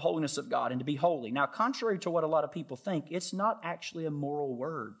 respect the holiness of God, and to be holy. Now, contrary to what a lot of people think, it's not actually a moral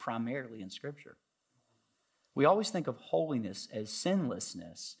word primarily in Scripture. We always think of holiness as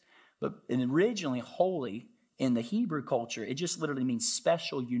sinlessness, but originally holy in the Hebrew culture, it just literally means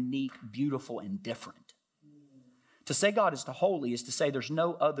special, unique, beautiful, and different. To say God is holy is to say there's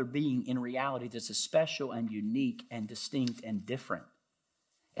no other being in reality that's as special and unique and distinct and different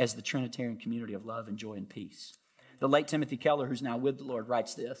as the Trinitarian community of love and joy and peace. The late Timothy Keller, who's now with the Lord,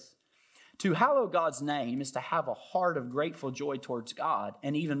 writes this: to hallow God's name is to have a heart of grateful joy towards God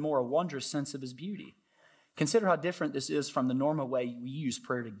and even more a wondrous sense of his beauty. Consider how different this is from the normal way we use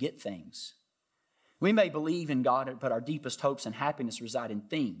prayer to get things. We may believe in God, but our deepest hopes and happiness reside in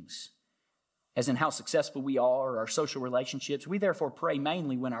things, as in how successful we are or our social relationships. We therefore pray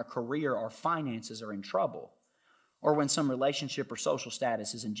mainly when our career or finances are in trouble, or when some relationship or social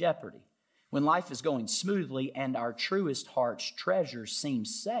status is in jeopardy. When life is going smoothly and our truest heart's treasures seem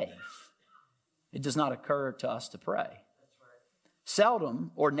safe, it does not occur to us to pray.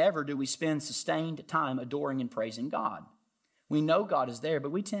 Seldom or never do we spend sustained time adoring and praising God. We know God is there,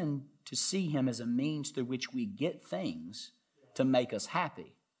 but we tend to see him as a means through which we get things to make us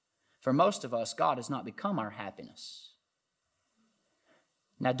happy. For most of us, God has not become our happiness.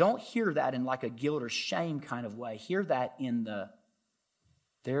 Now, don't hear that in like a guilt or shame kind of way. Hear that in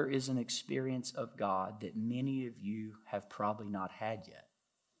there is an experience of God that many of you have probably not had yet.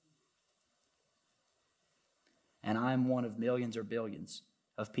 And I'm one of millions or billions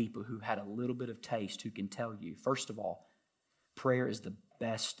of people who had a little bit of taste who can tell you, first of all, prayer is the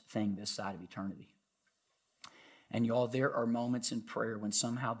best thing this side of eternity. And y'all, there are moments in prayer when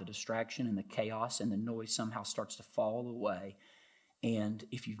somehow the distraction and the chaos and the noise somehow starts to fall away. And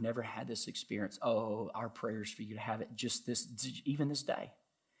if you've never had this experience, oh, our prayers for you to have it even this day.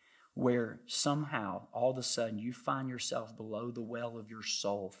 where somehow, all of a sudden, you find yourself below the well of your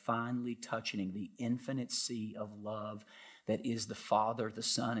soul, finally touching the infinite sea of love that is the Father, the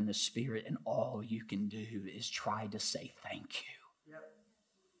Son, and the Spirit, and all you can do is try to say thank you. Yep.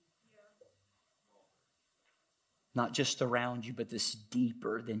 Not just around you, but this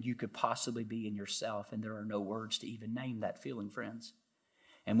deeper than you could possibly be in yourself, and there are no words to even name that feeling, friends.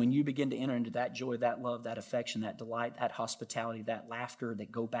 And when you begin to enter into that joy, that love, that affection, that delight, that hospitality, that laughter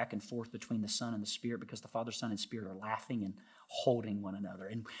that go back and forth between the Son and the Spirit, because the Father, Son, and Spirit are laughing and holding one another.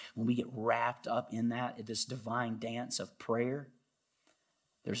 And when we get wrapped up in that, this divine dance of prayer,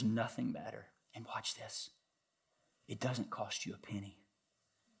 there's nothing better. And watch this. It doesn't cost you a penny.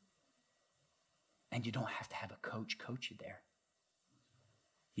 And you don't have to have a coach you there.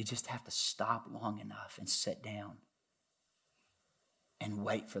 You just have to stop long enough and sit down and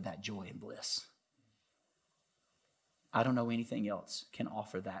wait for that joy and bliss. I don't know anything else can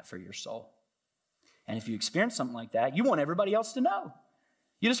offer that for your soul. And if you experience something like that, you want everybody else to know.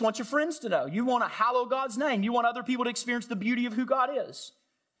 You just want your friends to know. You want to hallow God's name. You want other people to experience the beauty of who God is.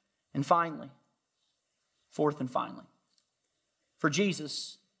 And finally, fourth and finally, for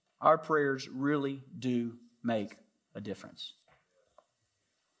Jesus, our prayers really do make a difference.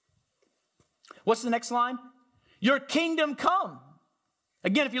 What's the next line? Your kingdom come.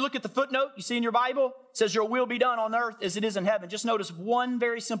 Again, if you look at the footnote you see in your Bible, it says your will be done on earth as it is in heaven. Just notice one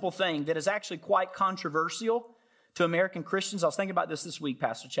very simple thing that is actually quite controversial to American Christians. I was thinking about this week,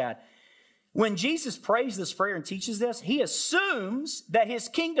 Pastor Chad. When Jesus prays this prayer and teaches this, he assumes that his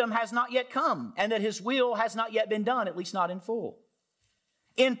kingdom has not yet come and that his will has not yet been done, at least not in full.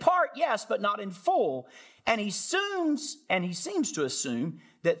 In part, yes, but not in full. And he seems to assume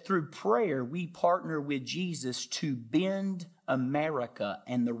that through prayer, we partner with Jesus to bend America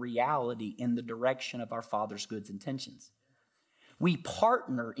and the reality in the direction of our Father's good intentions. We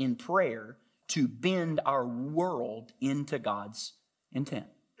partner in prayer to bend our world into God's intent.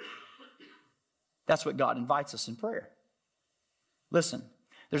 That's what God invites us in prayer. Listen,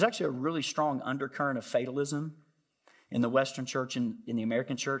 there's actually a really strong undercurrent of fatalism in the Western church and in the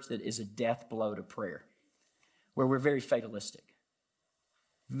American church that is a death blow to prayer, where we're very fatalistic,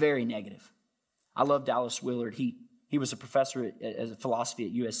 very negative. I love Dallas Willard. He was a professor as a philosophy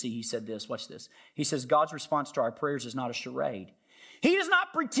at USC. He said this, watch this. He says, God's response to our prayers is not a charade. He does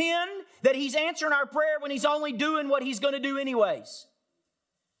not pretend that he's answering our prayer when he's only doing what he's going to do anyways.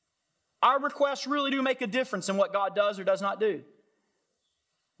 Our requests really do make a difference in what God does or does not do.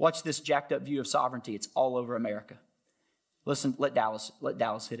 Watch this jacked up view of sovereignty. It's all over America. Listen, let Dallas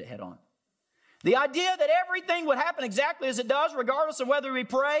hit it head on. The idea that everything would happen exactly as it does, regardless of whether we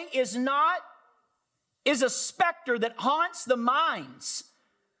pray, is a specter that haunts the minds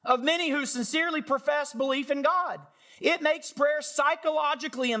of many who sincerely profess belief in God. It makes prayer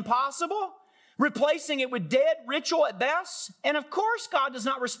psychologically impossible, replacing it with dead ritual at best. And of course, God does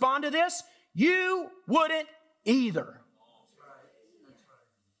not respond to this. You wouldn't either.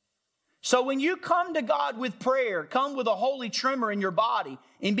 So when you come to God with prayer, come with a holy tremor in your body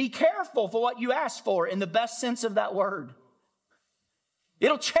and be careful for what you ask for in the best sense of that word.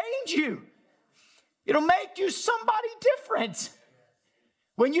 It'll change you. It'll make you somebody different.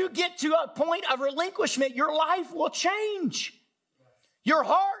 When you get to a point of relinquishment, your life will change. Your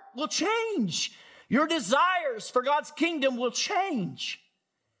heart will change. Your desires for God's kingdom will change.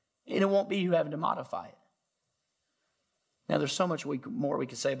 And it won't be you having to modify it. Now, there's so much more we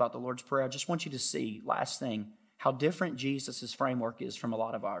could say about the Lord's Prayer. I just want you to see, last thing, how different Jesus' framework is from a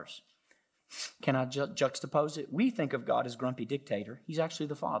lot of ours. Can I juxtapose it? We think of God as grumpy dictator. He's actually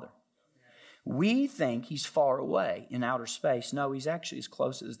the Father. We think he's far away in outer space. No, he's actually as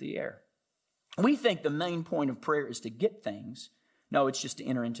close as the air. We think the main point of prayer is to get things. No, it's just to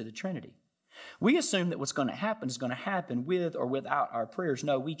enter into the Trinity. We assume that what's going to happen is going to happen with or without our prayers.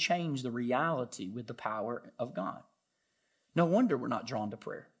 No, we change the reality with the power of God. No wonder we're not drawn to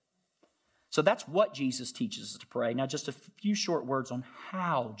prayer. So that's what Jesus teaches us to pray. Now, just a few short words on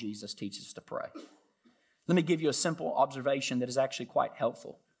how Jesus teaches us to pray. Let me give you a simple observation that is actually quite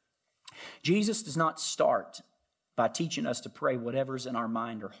helpful. Jesus does not start by teaching us to pray whatever's in our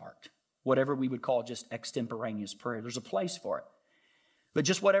mind or heart, whatever we would call just extemporaneous prayer. There's a place for it. But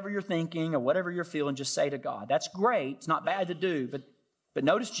just whatever you're thinking or whatever you're feeling, just say to God. That's great. It's not bad to do, but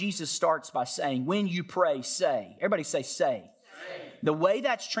notice Jesus starts by saying, when you pray, say. Everybody say, say. The way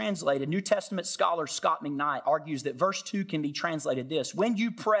that's translated, New Testament scholar Scott McKnight argues that verse 2 can be translated this. When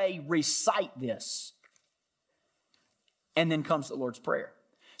you pray, recite this. And then comes the Lord's Prayer.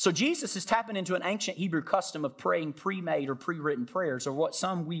 So Jesus is tapping into an ancient Hebrew custom of praying pre-made or pre-written prayers, or what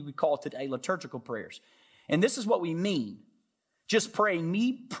some we would call today liturgical prayers. And this is what we mean. just praying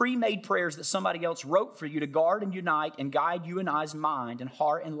me pre-made prayers that somebody else wrote for you to guard and unite and guide you and I's mind and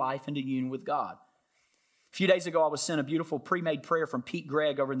heart and life into union with God. A few days ago, I was sent a beautiful pre-made prayer from Pete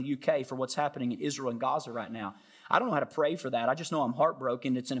Gregg over in the UK for what's happening in Israel and Gaza right now. I don't know how to pray for that. I just know I'm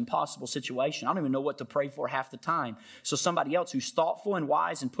heartbroken. It's an impossible situation. I don't even know what to pray for half the time. So somebody else who's thoughtful and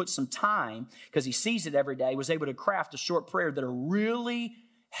wise and puts some time, because he sees it every day, was able to craft a short prayer that are really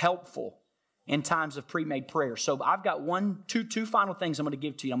helpful in times of pre-made prayer. So I've got two final things I'm going to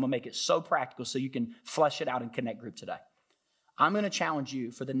give to you. I'm going to make it so practical so you can flesh it out in Connect Group today. I'm going to challenge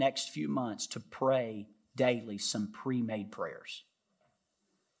you for the next few months to pray daily some pre-made prayers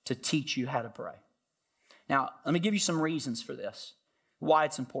to teach you how to pray. Now, let me give you some reasons for this, why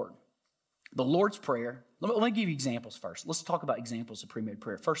it's important. The Lord's Prayer, let me give you examples first. Let's talk about examples of pre-made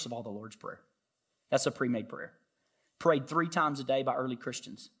prayer. First of all, the Lord's Prayer. That's a pre-made prayer. Prayed 3 times a day by early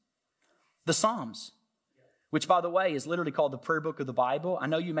Christians. The Psalms, which, by the way, is literally called the prayer book of the Bible. I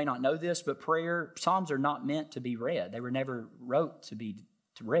know you may not know this, but Psalms are not meant to be read. They were never wrote to be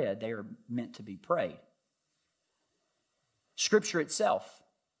read. They are meant to be prayed. Scripture itself.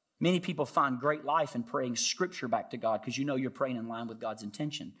 Many people find great life in praying Scripture back to God because you know you're praying in line with God's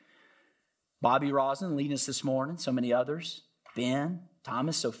intention. Bobby Rosin leading us this morning, so many others, Ben,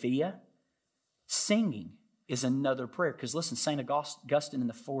 Thomas, Sophia. Singing is another prayer because listen, St. Augustine in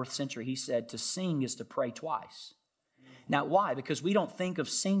the 4th century, he said to sing is to pray twice. Now why? Because we don't think of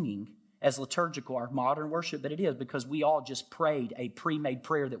singing as liturgical, our modern worship, but it is because we all just prayed a pre-made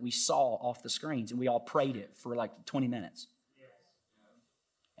prayer that we saw off the screens and we all prayed it for like 20 minutes.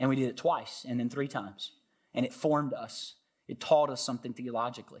 And we did it twice and then 3 times. And it formed us. It taught us something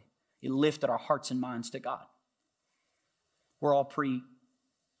theologically. It lifted our hearts and minds to God. We're all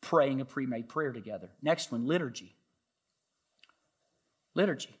praying a pre-made prayer together. Next one, liturgy.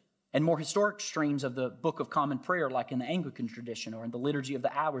 Liturgy. And more historic streams of the Book of Common Prayer, like in the Anglican tradition or in the Liturgy of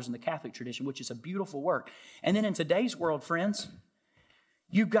the Hours in the Catholic tradition, which is a beautiful work. And then in today's world, friends,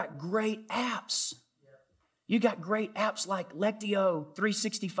 you've got great apps. You got great apps like Lectio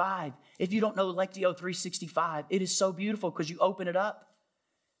 365. If you don't know Lectio 365, it is so beautiful because you open it up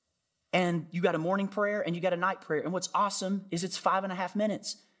and you got a morning prayer and you got a night prayer. And what's awesome is it's 5.5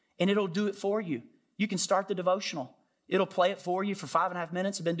 minutes and it'll do it for you. You can start the devotional. It'll play it for you for 5.5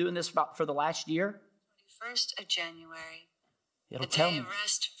 minutes. I've been doing this for the last year. 1st of January. It'll a tell day me. of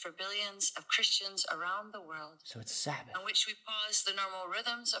rest for billions of Christians around the world. So it's Sabbath. On which we pause the normal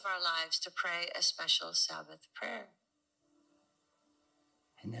rhythms of our lives to pray a special Sabbath prayer.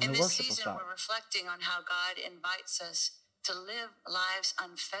 And then In the this worship will season, start. we're reflecting on how God invites us to live lives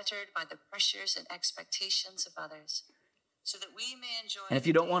unfettered by the pressures and expectations of others, so that we may enjoy. And if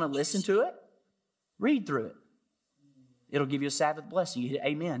you don't want to listen to it, read through it. It'll give you a Sabbath blessing. You hit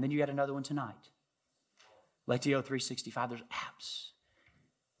amen. Then you got another one tonight. Lectio 365, there's apps.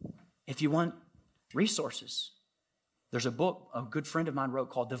 If you want resources, there's a book a good friend of mine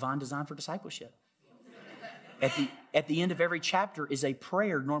wrote called Divine Design for Discipleship. At the end of every chapter is a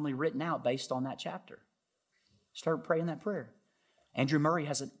prayer normally written out based on that chapter. Start praying that prayer. Andrew Murray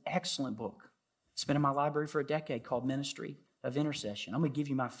has an excellent book. It's been in my library for a decade called Ministry of Intercession. I'm going to give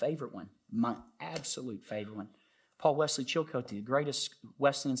you my favorite one, my absolute favorite one. Paul Wesley Chilcote, the greatest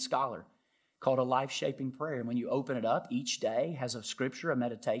Wesleyan scholar, called a life-shaping prayer. And when you open it up, each day has a scripture, a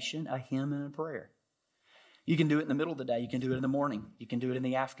meditation, a hymn, and a prayer. You can do it in the middle of the day. You can do it in the morning. You can do it in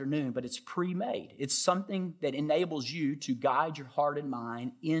the afternoon, but it's pre-made. It's something that enables you to guide your heart and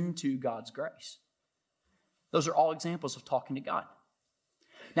mind into God's grace. Those are all examples of talking to God.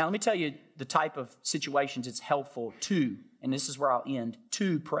 Now, let me tell you the type of situations it's helpful to, and this is where I'll end,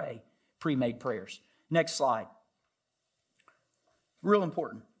 to pray pre-made prayers. Next slide. Real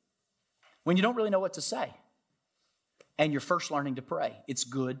important. When you don't really know what to say and you're first learning to pray, it's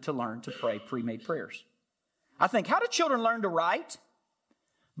good to learn to pray pre-made prayers. I think, how do children learn to write?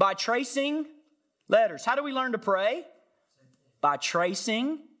 By tracing letters. How do we learn to pray? By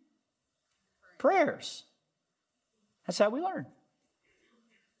tracing prayers. That's how we learn.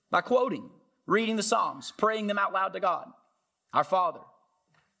 By quoting, reading the Psalms, praying them out loud to God. Our Father,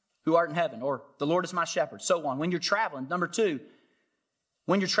 who art in heaven, or the Lord is my shepherd, so on. When you're traveling, number 2,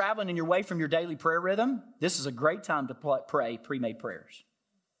 when you're traveling and you're away from your daily prayer rhythm, this is a great time to pray pre-made prayers.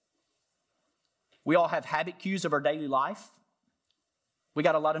 We all have habit cues of our daily life. We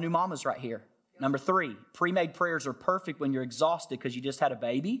got a lot of new mamas right here. Number 3, pre-made prayers are perfect when you're exhausted because you just had a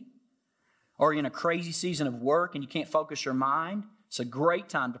baby, or you're in a crazy season of work and you can't focus your mind. It's a great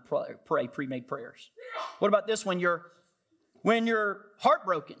time to pray pre-made prayers. What about this? When you're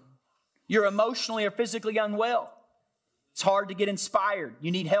heartbroken, you're emotionally or physically unwell, it's hard to get inspired,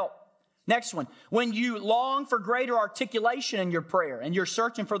 you need help. Next one, when you long for greater articulation in your prayer and you're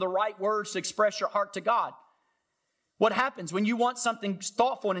searching for the right words to express your heart to God. What happens when you want something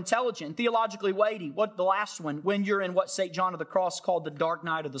thoughtful and intelligent and theologically weighty? What the last one? When you're in what St. John of the Cross called the dark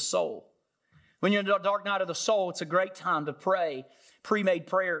night of the soul. When you're in the dark night of the soul, it's a great time to pray pre-made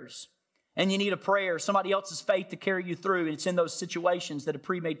prayers. And you need a prayer, somebody else's faith to carry you through. And it's in those situations that a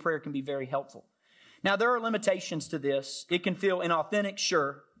pre-made prayer can be very helpful. Now, there are limitations to this. It can feel inauthentic,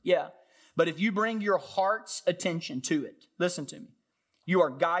 sure, yeah. But if you bring your heart's attention to it, listen to me, you are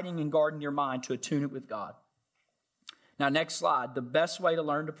guiding and guarding your mind to attune it with God. Now, next slide. The best way to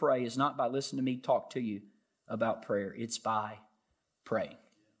learn to pray is not by listening to me talk to you about prayer. It's by praying.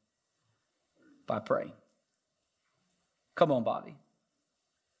 By praying. Come on, Bobby.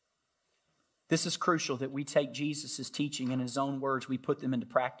 This is crucial that we take Jesus' teaching and his own words, we put them into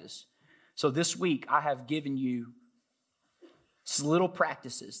practice. So this week, I have given you little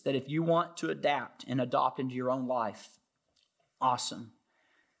practices that if you want to adapt and adopt into your own life, awesome.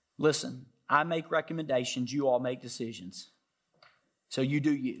 Listen, I make recommendations, you all make decisions. So you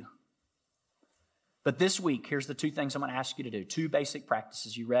do you. But this week, here's the two things I'm going to ask you to do. Two basic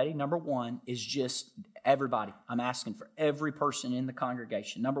practices. You ready? Number one is just everybody. I'm asking for every person in the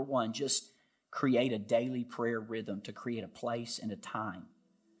congregation. Number one, just create a daily prayer rhythm to create a place and a time.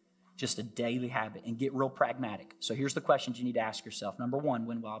 Just a daily habit and get real pragmatic. So here's the questions you need to ask yourself. Number one,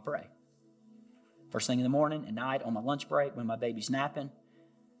 when will I pray? First thing in the morning, at night, on my lunch break, when my baby's napping.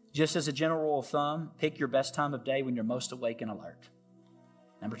 Just as a general rule of thumb, pick your best time of day when you're most awake and alert.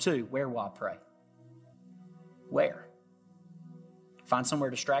 Number two, where will I pray? Where? Find somewhere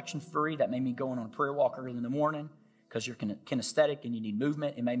distraction-free. That may mean going on a prayer walk early in the morning because you're kinesthetic and you need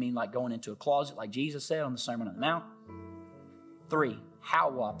movement. It may mean like going into a closet like Jesus said on the Sermon on the Mount. Three, how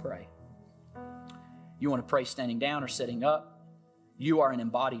will I pray? You want to pray standing down or sitting up? You are an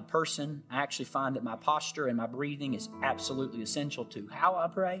embodied person. I actually find that my posture and my breathing is absolutely essential to how I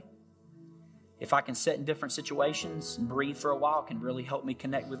pray. If I can sit in different situations and breathe for a while, it can really help me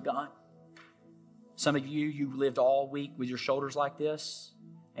connect with God. Some of you lived all week with your shoulders like this,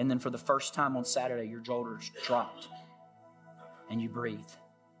 and then for the first time on Saturday, your shoulders dropped, and you breathed.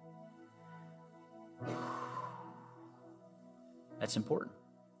 That's important.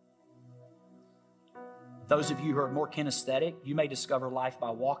 Those of you who are more kinesthetic, you may discover life by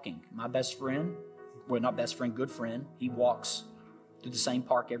walking. My best friend, well, not best friend, good friend, he walks through the same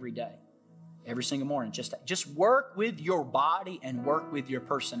park every day, every single morning. Just work with your body and work with your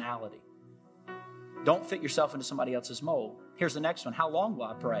personality. Don't fit yourself into somebody else's mold. Here's the next one. How long will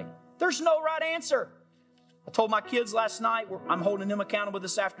I pray? There's no right answer. I told my kids last night, I'm holding them accountable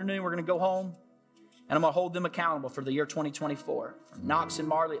this afternoon. We're going to go home. And I'm going to hold them accountable for the year 2024. For Knox and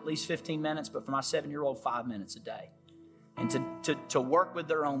Marley, at least 15 minutes, but for my 7-year-old, 5 minutes a day. And to work with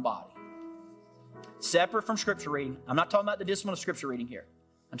their own body. Separate from Scripture reading. I'm not talking about the discipline of Scripture reading here.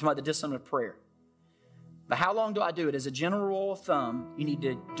 I'm talking about the discipline of prayer. But how long do I do it? As a general rule of thumb, you need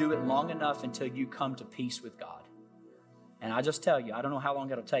to do it long enough until you come to peace with God. And I just tell you, I don't know how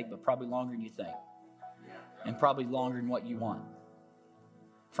long it'll take, but probably longer than you think. And probably longer than what you want.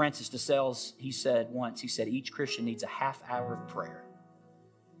 Francis de Sales, he said once, each Christian needs a half hour of prayer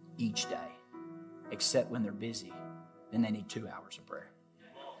each day, except when they're busy. Then they need 2 hours of prayer.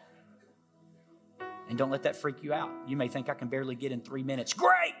 And don't let that freak you out. You may think I can barely get in 3 minutes.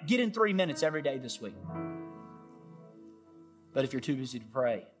 Great! Get in 3 minutes every day this week. But if you're too busy to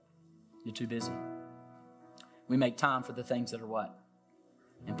pray, you're too busy. We make time for the things that are what?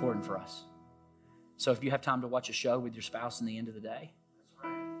 Important for us. So if you have time to watch a show with your spouse in the end of the day,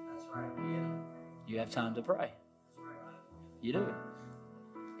 you have time to pray. You do.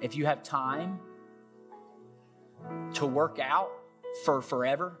 If you have time to work out for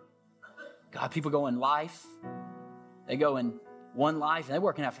forever, God, people go in life. They go in one life and they're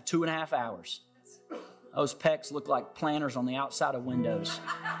working out for 2.5 hours. Those pecs look like planters on the outside of windows.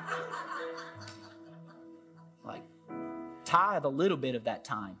 Like, tithe a little bit of that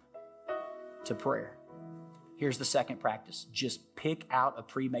time to prayer. Here's the second practice. Just pick out a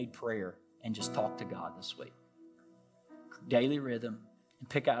pre-made prayer and just talk to God this week. Daily rhythm and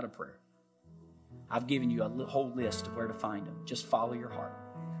pick out a prayer. I've given you a whole list of where to find them. Just follow your heart.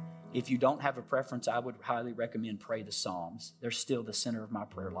 If you don't have a preference, I would highly recommend pray the Psalms. They're still the center of my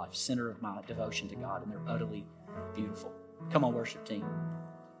prayer life, center of my devotion to God, and they're utterly beautiful. Come on, worship team.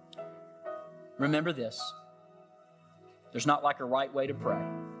 Remember this. There's not like a right way to pray.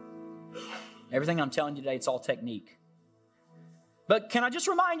 Everything I'm telling you today, it's all technique. But can I just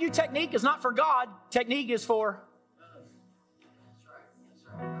remind you, technique is not for God. Technique is for...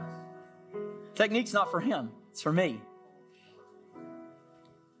 Technique's not for Him. It's for me.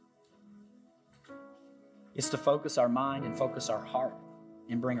 It's to focus our mind and focus our heart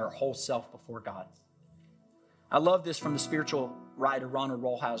and bring our whole self before God. I love this from the spiritual writer Ronald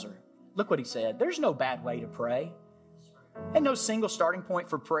Rolheiser. Look what he said. There's no bad way to pray and no single starting point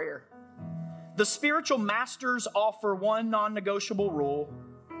for prayer. The spiritual masters offer one non-negotiable rule.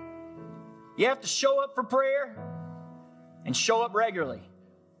 You have to show up for prayer and show up regularly.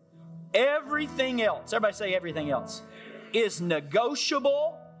 Everything else, everybody say everything else, is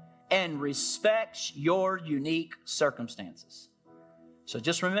negotiable and respects your unique circumstances. So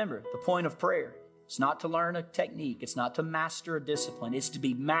just remember, the point of prayer is not to learn a technique. It's not to master a discipline. It's to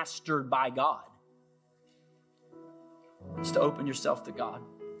be mastered by God. It's to open yourself to God.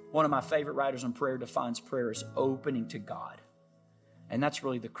 One of my favorite writers on prayer defines prayer as opening to God. And that's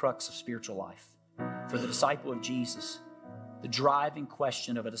really the crux of spiritual life. For the disciple of Jesus, the driving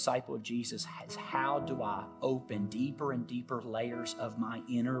question of a disciple of Jesus is, how do I open deeper and deeper layers of my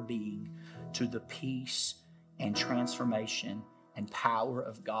inner being to the peace and transformation and power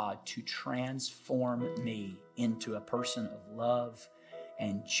of God to transform me into a person of love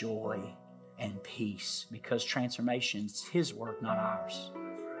and joy and peace? Because transformation is His work, not ours.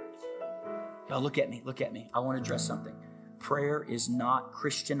 Y'all, look at me. I want to address something. Prayer is not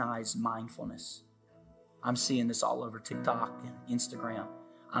Christianized mindfulness. I'm seeing this all over TikTok and Instagram.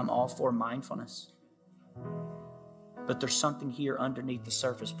 I'm all for mindfulness. But there's something here underneath the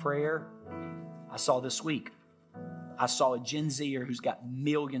surface. Prayer, I saw this week, I saw a Gen Zer who's got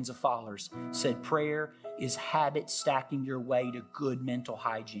millions of followers said prayer is habit stacking your way to good mental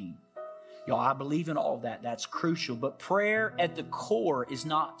hygiene. Y'all, I believe in all of that. That's crucial. But prayer at the core is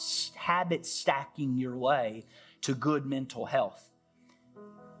not habit stacking your way to good mental health.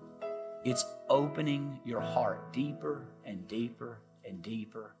 It's opening your heart deeper and deeper and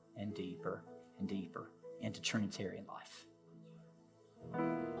deeper and deeper and deeper into Trinitarian life.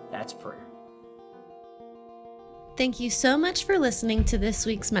 That's prayer. Thank you so much for listening to this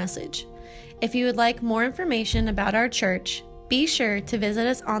week's message. If you would like more information about our church, be sure to visit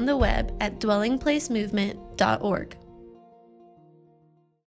us on the web at dwellingplacemovement.org.